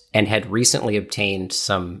force and had recently obtained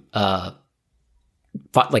some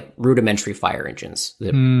like rudimentary fire engines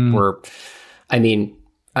that were, I mean,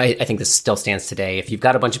 I think this still stands today. If you've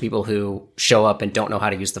got a bunch of people who show up and don't know how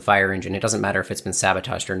to use the fire engine, it doesn't matter if it's been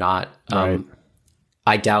sabotaged or not. Right.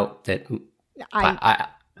 I doubt that.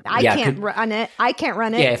 I can't run it. I can't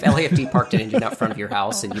run it. Yeah, if LAFD parked an engine out front of your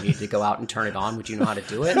house and you needed to go out and turn it on, would you know how to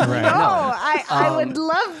do it? Right. No, I would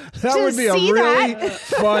love that to would be a see really that.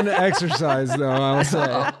 fun exercise, though, I will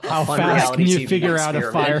say. How fast can you figure out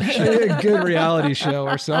a fire? A good reality show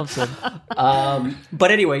or something. But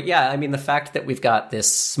anyway, yeah, I mean, the fact that we've got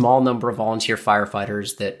this small number of volunteer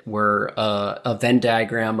firefighters that were a Venn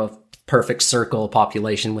diagram of perfect circle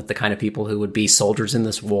population with the kind of people who would be soldiers in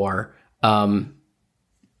this war.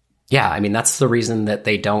 Yeah, I mean, that's the reason that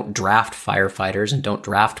they don't draft firefighters and don't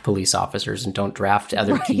draft police officers and don't draft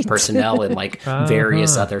other key personnel in like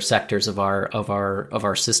various other sectors of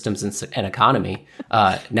our systems and economy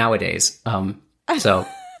nowadays. So.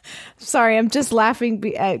 Sorry, I'm just laughing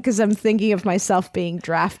because I'm thinking of myself being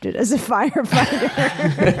drafted as a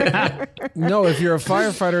firefighter. No, if you're a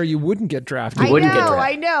firefighter, you wouldn't get drafted.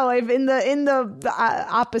 I know. In the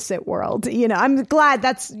opposite world, I'm glad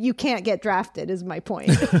you can't get drafted. Is my point.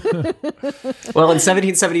 Well, in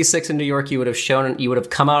 1776 in New York, you would have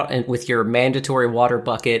come out with your mandatory water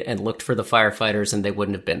bucket and looked for the firefighters, and they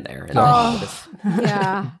wouldn't have been there.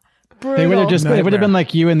 Yeah. Brutal. They would have it would have been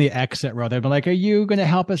like you in the exit row. They'd be like, "Are you going to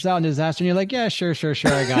help us out in disaster?" And you're like, "Yeah, sure,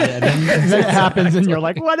 I got it." And then it happens, and you're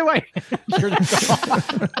like, "What do I?"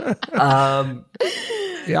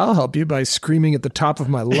 Yeah, I'll help you by screaming at the top of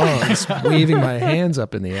my lungs, waving my hands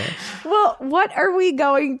up in the air. Well, what are we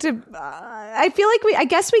going to? I feel like I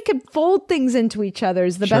guess we could fold things into each other.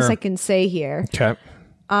 Is the best I can say here. Okay.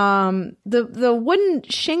 The wooden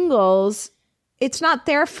shingles. It's not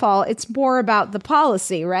their fault. It's more about the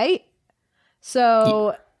policy, right?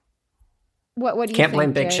 So What do you Can't think,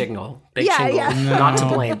 blame Big Jay? Shingle. Big Shingle, not to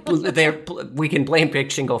blame. We can blame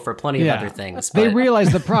Big Shingle for plenty of other things. But... They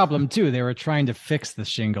realized the problem too. They were trying to fix the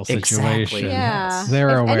shingle situation. Exactly. Yeah.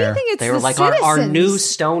 They're aware. Anything, they were like, our new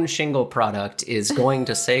stone shingle product is going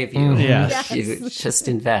to save you. Yes. You just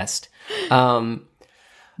invest.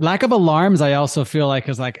 Lack of alarms, I also feel like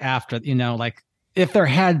is like after, like if there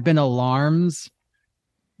had been alarms,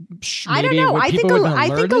 I don't know. I think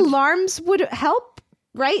alarms would help,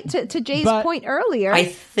 right? To Jay's point earlier. I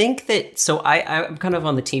think that, so I'm kind of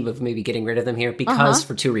on the team of maybe getting rid of them here because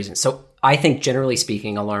for two reasons. So I think generally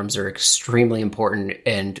speaking, alarms are extremely important.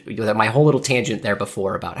 And my whole little tangent there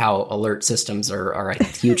before about how alert systems are a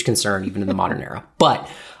huge concern even in the modern era. But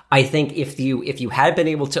I think if you had been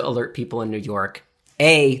able to alert people in New York,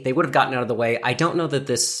 they would have gotten out of the way. I don't know that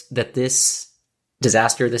this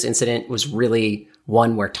disaster, this incident was really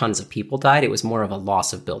one where tons of people died. It was more of a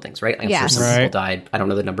loss of buildings, right? I'm sure some people died. I don't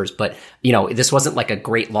know the numbers, but this wasn't like a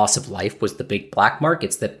great loss of life was the big black mark.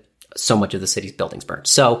 It's that so much of the city's buildings burned.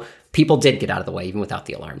 So people did get out of the way even without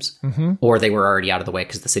the alarms, or they were already out of the way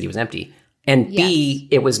because the city was empty. And B,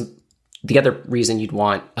 it was the other reason you'd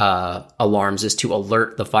want alarms is to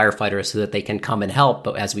alert the firefighters so that they can come and help.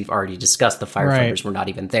 But as we've already discussed, the firefighters were not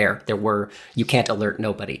even there. You can't alert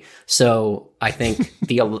nobody. So I think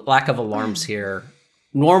the lack of alarms here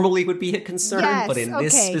normally would be a concern, but in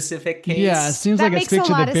this specific case, it seems like it speaks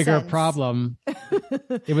to the bigger problem.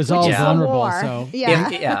 It was all vulnerable. So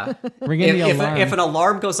bring in the alarm. If an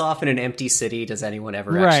alarm goes off in an empty city, does anyone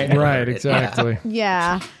ever actually right, exactly.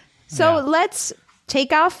 Yeah. So let's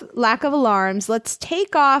take off lack of alarms. Let's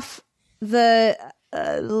take off the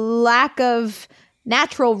lack of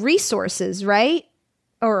natural resources, right?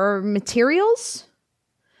 Or materials.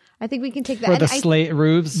 I think we can take that. For the slate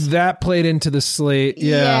roofs. That played into the slate.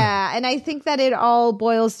 Yeah. Yeah. And I think that it all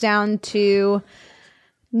boils down to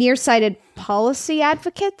nearsighted policy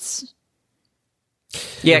advocates.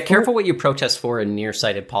 Yeah, careful what you protest for, and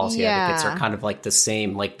nearsighted policy advocates are kind of like the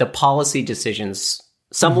same. Like the policy decisions,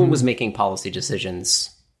 someone was making policy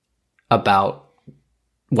decisions about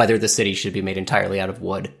whether the city should be made entirely out of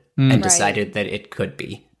wood and decided that it could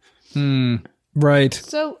be. Right.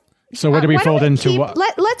 So what do we fold into what?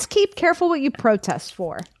 Let's keep careful what you protest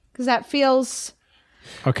for, because that feels...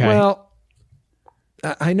 Okay. Well,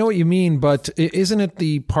 I know what you mean, but isn't it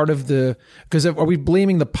the part of the... Because are we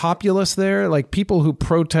blaming the populace there? Like people who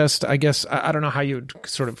protest, I guess, I don't know how you would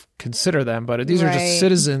sort of consider them, but these are just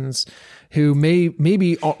citizens who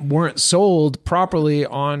maybe weren't sold properly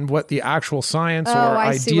on what the actual science or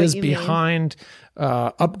ideas behind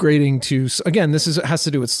upgrading to. Again, this has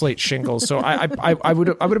to do with slate shingles. So I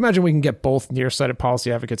would imagine we can get both nearsighted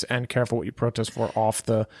policy advocates and careful what you protest for off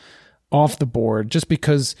the board, just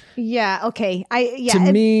because. Yeah. Okay. To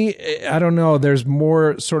me, I don't know. There's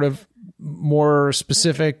more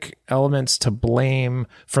specific elements to blame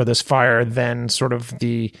for this fire than sort of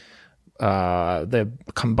the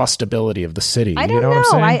combustibility of the city. I don't know.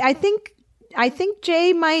 What I'm saying? I think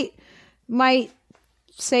Jay might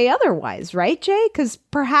say otherwise, right, Jay? Because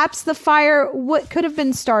perhaps the fire could have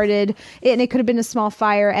been started, and it could have been a small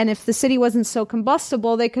fire, and if the city wasn't so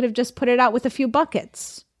combustible, they could have just put it out with a few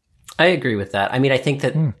buckets. I agree with that. I mean, I think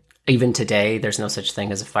that even today, there's no such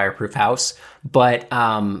thing as a fireproof house, but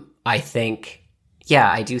I think,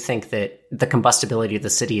 I do think that the combustibility of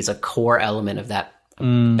the city is a core element of that.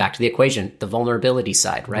 Back to the equation, the vulnerability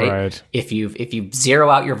side, right? If you zero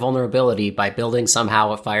out your vulnerability by building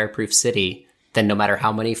somehow a fireproof city, then no matter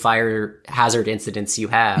how many fire hazard incidents you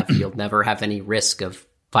have, you'll never have any risk of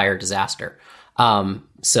fire disaster.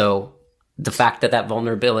 So the fact that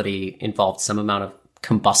vulnerability involved some amount of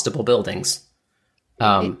combustible buildings.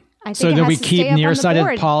 So do we keep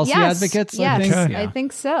nearsighted policy advocates? Yes, I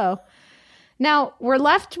think so. Now we're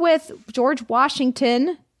left with George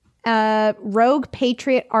Washington, rogue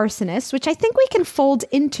patriot arsonist, which I think we can fold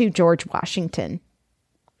into George Washington.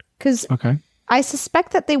 Because I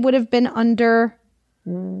suspect that they would have been under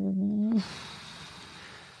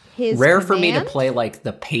his Rare command. for me to play like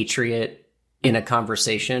the patriot in a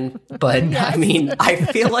conversation, but I mean, I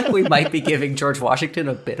feel like we might be giving George Washington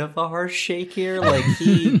a bit of a harsh shake here. Like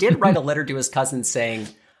he did write a letter to his cousin saying,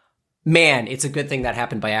 man, it's a good thing that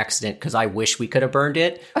happened by accident because I wish we could have burned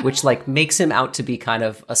it, which like makes him out to be kind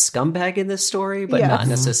of a scumbag in this story, but not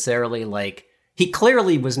necessarily like, he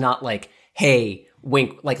clearly was not like, hey,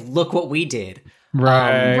 wink, like, look what we did.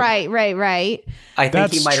 Right. I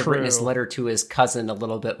think he might have written his letter to his cousin a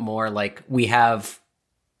little bit more like, we have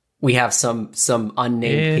some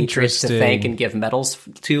unnamed patriots to thank and give medals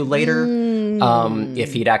to later.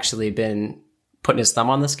 If he'd actually been putting his thumb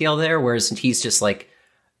on the scale there, whereas he's just like,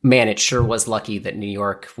 man, it sure was lucky that New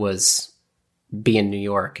York was be in New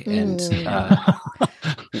York and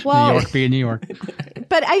well, New York being New York.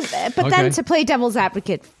 But then to play devil's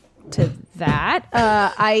advocate to that,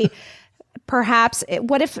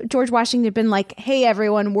 what if George Washington had been like, "Hey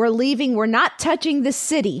everyone, we're leaving. We're not touching this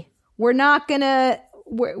city.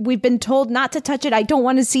 We've been told not to touch it. I don't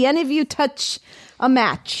want to see any of you touch a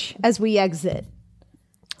match as we exit."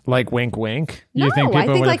 Like wink, wink. No, you think I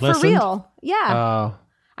think like listened? for real. Yeah.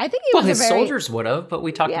 I think he was his soldiers would have, but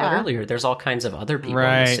we talked about earlier. There's all kinds of other people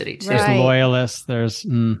in the city too. There's loyalists. There's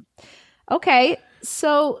okay.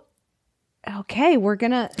 So we're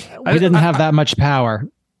gonna. We didn't have that much power.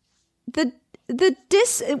 I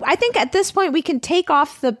think at this point we can take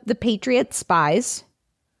off the Patriot spies.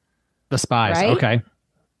 The spies, right? okay.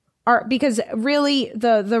 Because really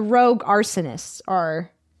the rogue arsonists are.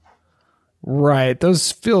 Right.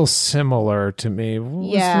 Those feel similar to me. What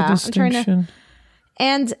was the distinction?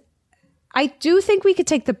 And I do think we could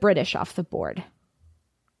take the British off the board.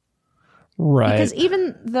 Right. Because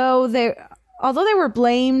even though although they were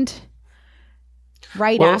blamed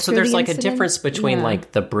after so there's the like incident, a difference between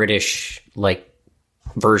like the British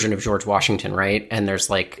version of George Washington, right? And there's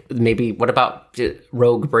like maybe what about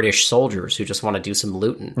rogue British soldiers who just want to do some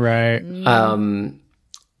looting? Right.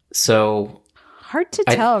 So hard to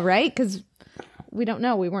tell, right? Because we don't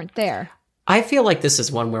know. We weren't there. I feel like this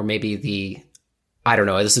is one where maybe I don't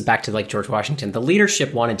know, this is back to like George Washington. The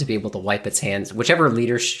leadership wanted to be able to wipe its hands. Whichever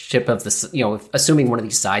leadership of assuming one of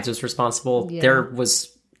these sides was responsible, there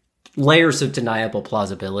was layers of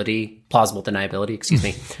plausible deniability, excuse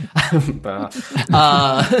me.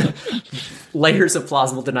 Layers of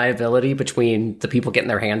plausible deniability between the people getting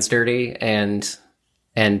their hands dirty and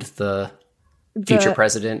the future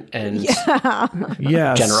president and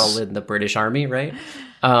general in the British Army, right?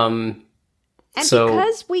 And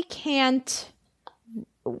because we can't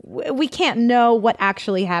know what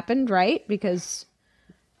actually happened, right? Because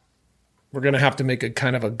we're going to have to make a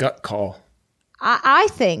kind of a gut call. I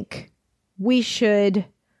think we should.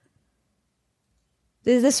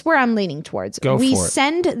 This is where I'm leaning towards. We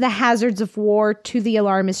send the hazards of war to the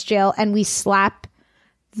alarmist jail and we slap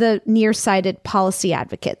the nearsighted policy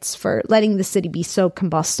advocates for letting the city be so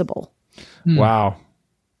combustible. Wow.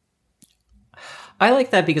 I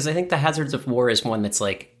like that because I think the hazards of war is one that's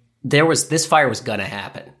like, this fire was going to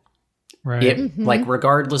happen. Right. Like,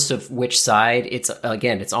 regardless of which side, it's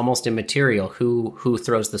almost immaterial who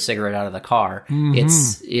throws the cigarette out of the car.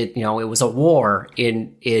 It was a war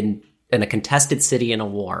in a contested city in a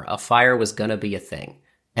war. A fire was going to be a thing.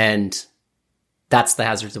 And that's the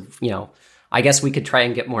hazards of, I guess we could try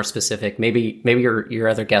and get more specific. Maybe your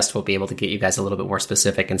other guest will be able to get you guys a little bit more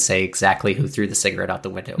specific and say exactly who threw the cigarette out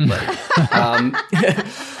the window.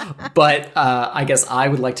 But I guess I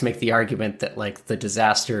would like to make the argument that like the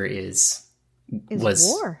disaster was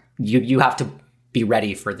war. You have to be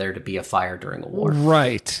ready for there to be a fire during a war.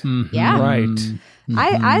 Right. Mm-hmm. Yeah. Right. Mm-hmm.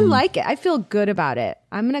 I like it. I feel good about it.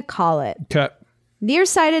 I'm going to call it. Okay.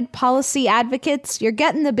 Nearsighted policy advocates, you're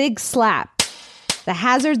getting the big slap. The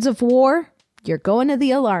hazards of war, you're going to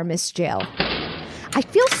the alarmist jail. I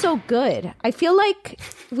feel so good. I feel like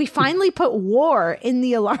we finally put war in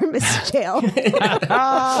the alarmist jail.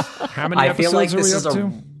 How many episodes feel like are this we is up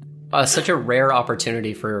to? Such a rare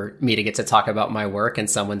opportunity for me to get to talk about my work and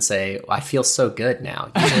someone say, I feel so good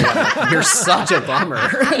now. You're such a bummer.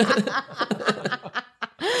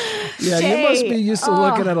 Yeah, Jay, you must be used to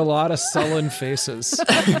looking at a lot of sullen faces.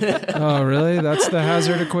 Oh, really? That's the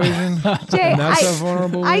hazard equation? Jay, and that's how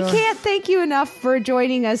vulnerable we I are? can't thank you enough for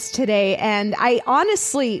joining us today. And I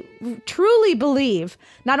honestly, truly believe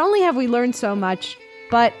not only have we learned so much,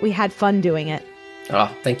 but we had fun doing it.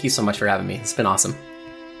 Oh, thank you so much for having me. It's been awesome.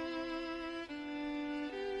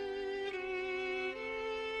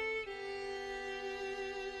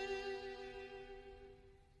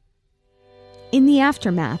 In the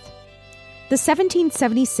aftermath, the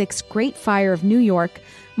 1776 Great Fire of New York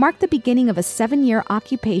marked the beginning of a 7-year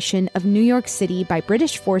occupation of New York City by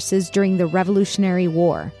British forces during the Revolutionary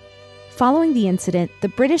War. Following the incident, the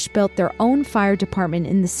British built their own fire department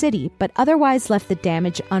in the city, but otherwise left the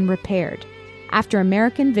damage unrepaired. After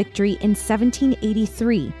American victory in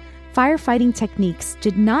 1783, firefighting techniques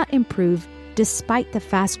did not improve despite the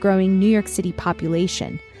fast-growing New York City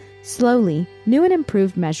population. Slowly, new and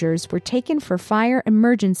improved measures were taken for fire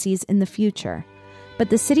emergencies in the future,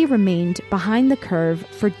 but the city remained behind the curve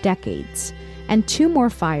for decades, and 2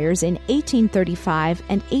 more fires in 1835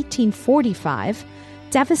 and 1845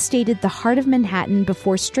 devastated the heart of Manhattan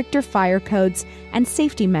before stricter fire codes and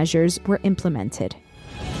safety measures were implemented.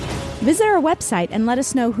 Visit our website and let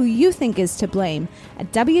us know who you think is to blame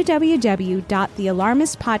at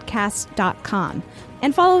www.thealarmistpodcast.com,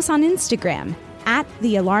 and follow us on Instagram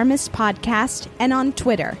 @thealarmistpodcast and on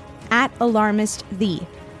Twitter @alarmistthe.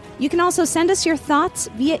 You can also send us your thoughts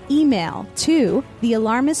via email to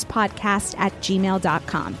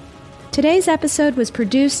thealarmistpodcast@gmail.com. Today's episode was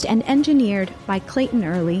produced and engineered by Clayton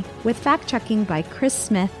Early, with fact-checking by Chris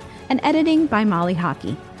Smith and editing by Molly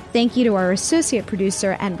Hockey. Thank you to our associate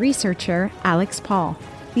producer and researcher, Alex Paul.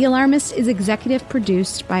 The Alarmist is executive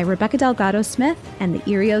produced by Rebecca Delgado Smith and the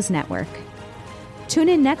Erios Network. Tune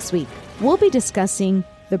in next week. We'll be discussing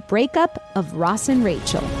the breakup of Ross and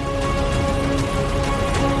Rachel.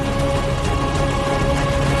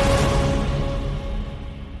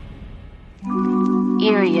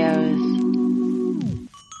 Erios.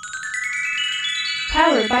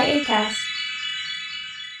 Powered by Acast.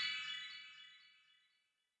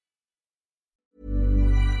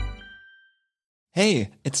 Hey,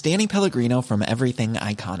 it's Danny Pellegrino from Everything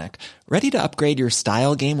Iconic. Ready to upgrade your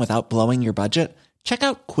style game without blowing your budget? Check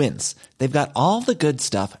out Quince. They've got all the good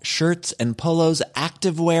stuff, shirts and polos,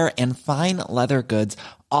 activewear, and fine leather goods,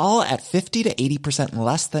 all at 50 to 80%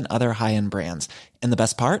 less than other high-end brands. And the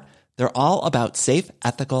best part? They're all about safe,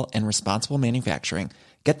 ethical, and responsible manufacturing.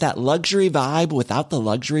 Get that luxury vibe without the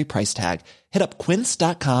luxury price tag. Hit up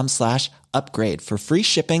quince.com/upgrade for free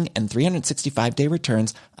shipping and 365-day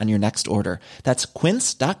returns on your next order. That's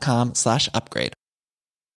quince.com/upgrade.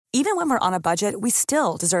 Even when we're on a budget, we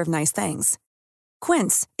still deserve nice things.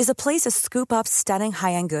 Quince is a place to scoop up stunning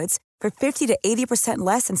high-end goods for 50 to 80%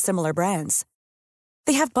 less than similar brands.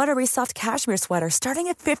 They have buttery soft cashmere sweaters starting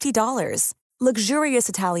at $50, luxurious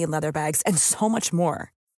Italian leather bags, and so much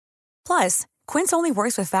more. Plus, Quince only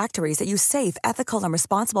works with factories that use safe, ethical, and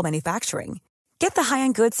responsible manufacturing. Get the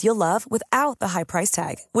high-end goods you'll love without the high price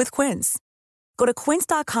tag with Quince. Go to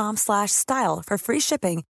quince.com/style for free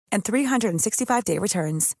shipping and 365-day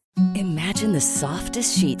returns. Imagine the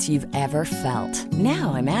softest sheets you've ever felt.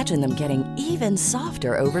 Now imagine them getting even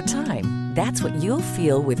softer over time. That's what you'll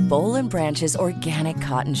feel with Boll & Branch's organic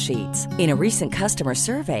cotton sheets. In a recent customer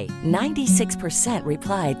survey, 96%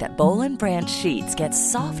 replied that Boll & Branch sheets get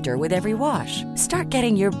softer with every wash. Start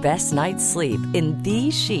getting your best night's sleep in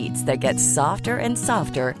these sheets that get softer and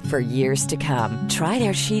softer for years to come. Try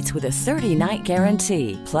their sheets with a 30-night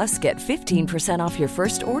guarantee. Plus, get 15% off your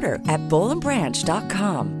first order at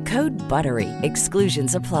bollandbranch.com. Code BUTTERY.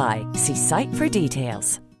 Exclusions apply. See site for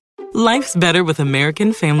details. Life's better with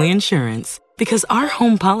American Family Insurance because our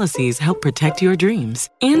home policies help protect your dreams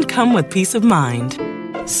and come with peace of mind.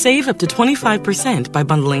 Save up to 25% by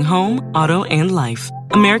bundling home, auto, and life.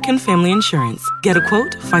 American Family Insurance. Get a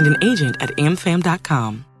quote, find an agent at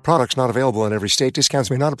amfam.com. Products not available in every state. Discounts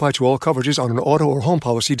may not apply to all coverages on an auto or home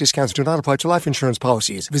policy. Discounts do not apply to life insurance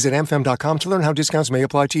policies. Visit amfam.com to learn how discounts may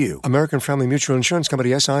apply to you. American Family Mutual Insurance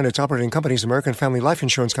Company, S.I. and its operating companies, American Family Life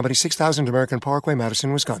Insurance Company, 6000 American Parkway,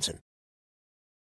 Madison, Wisconsin.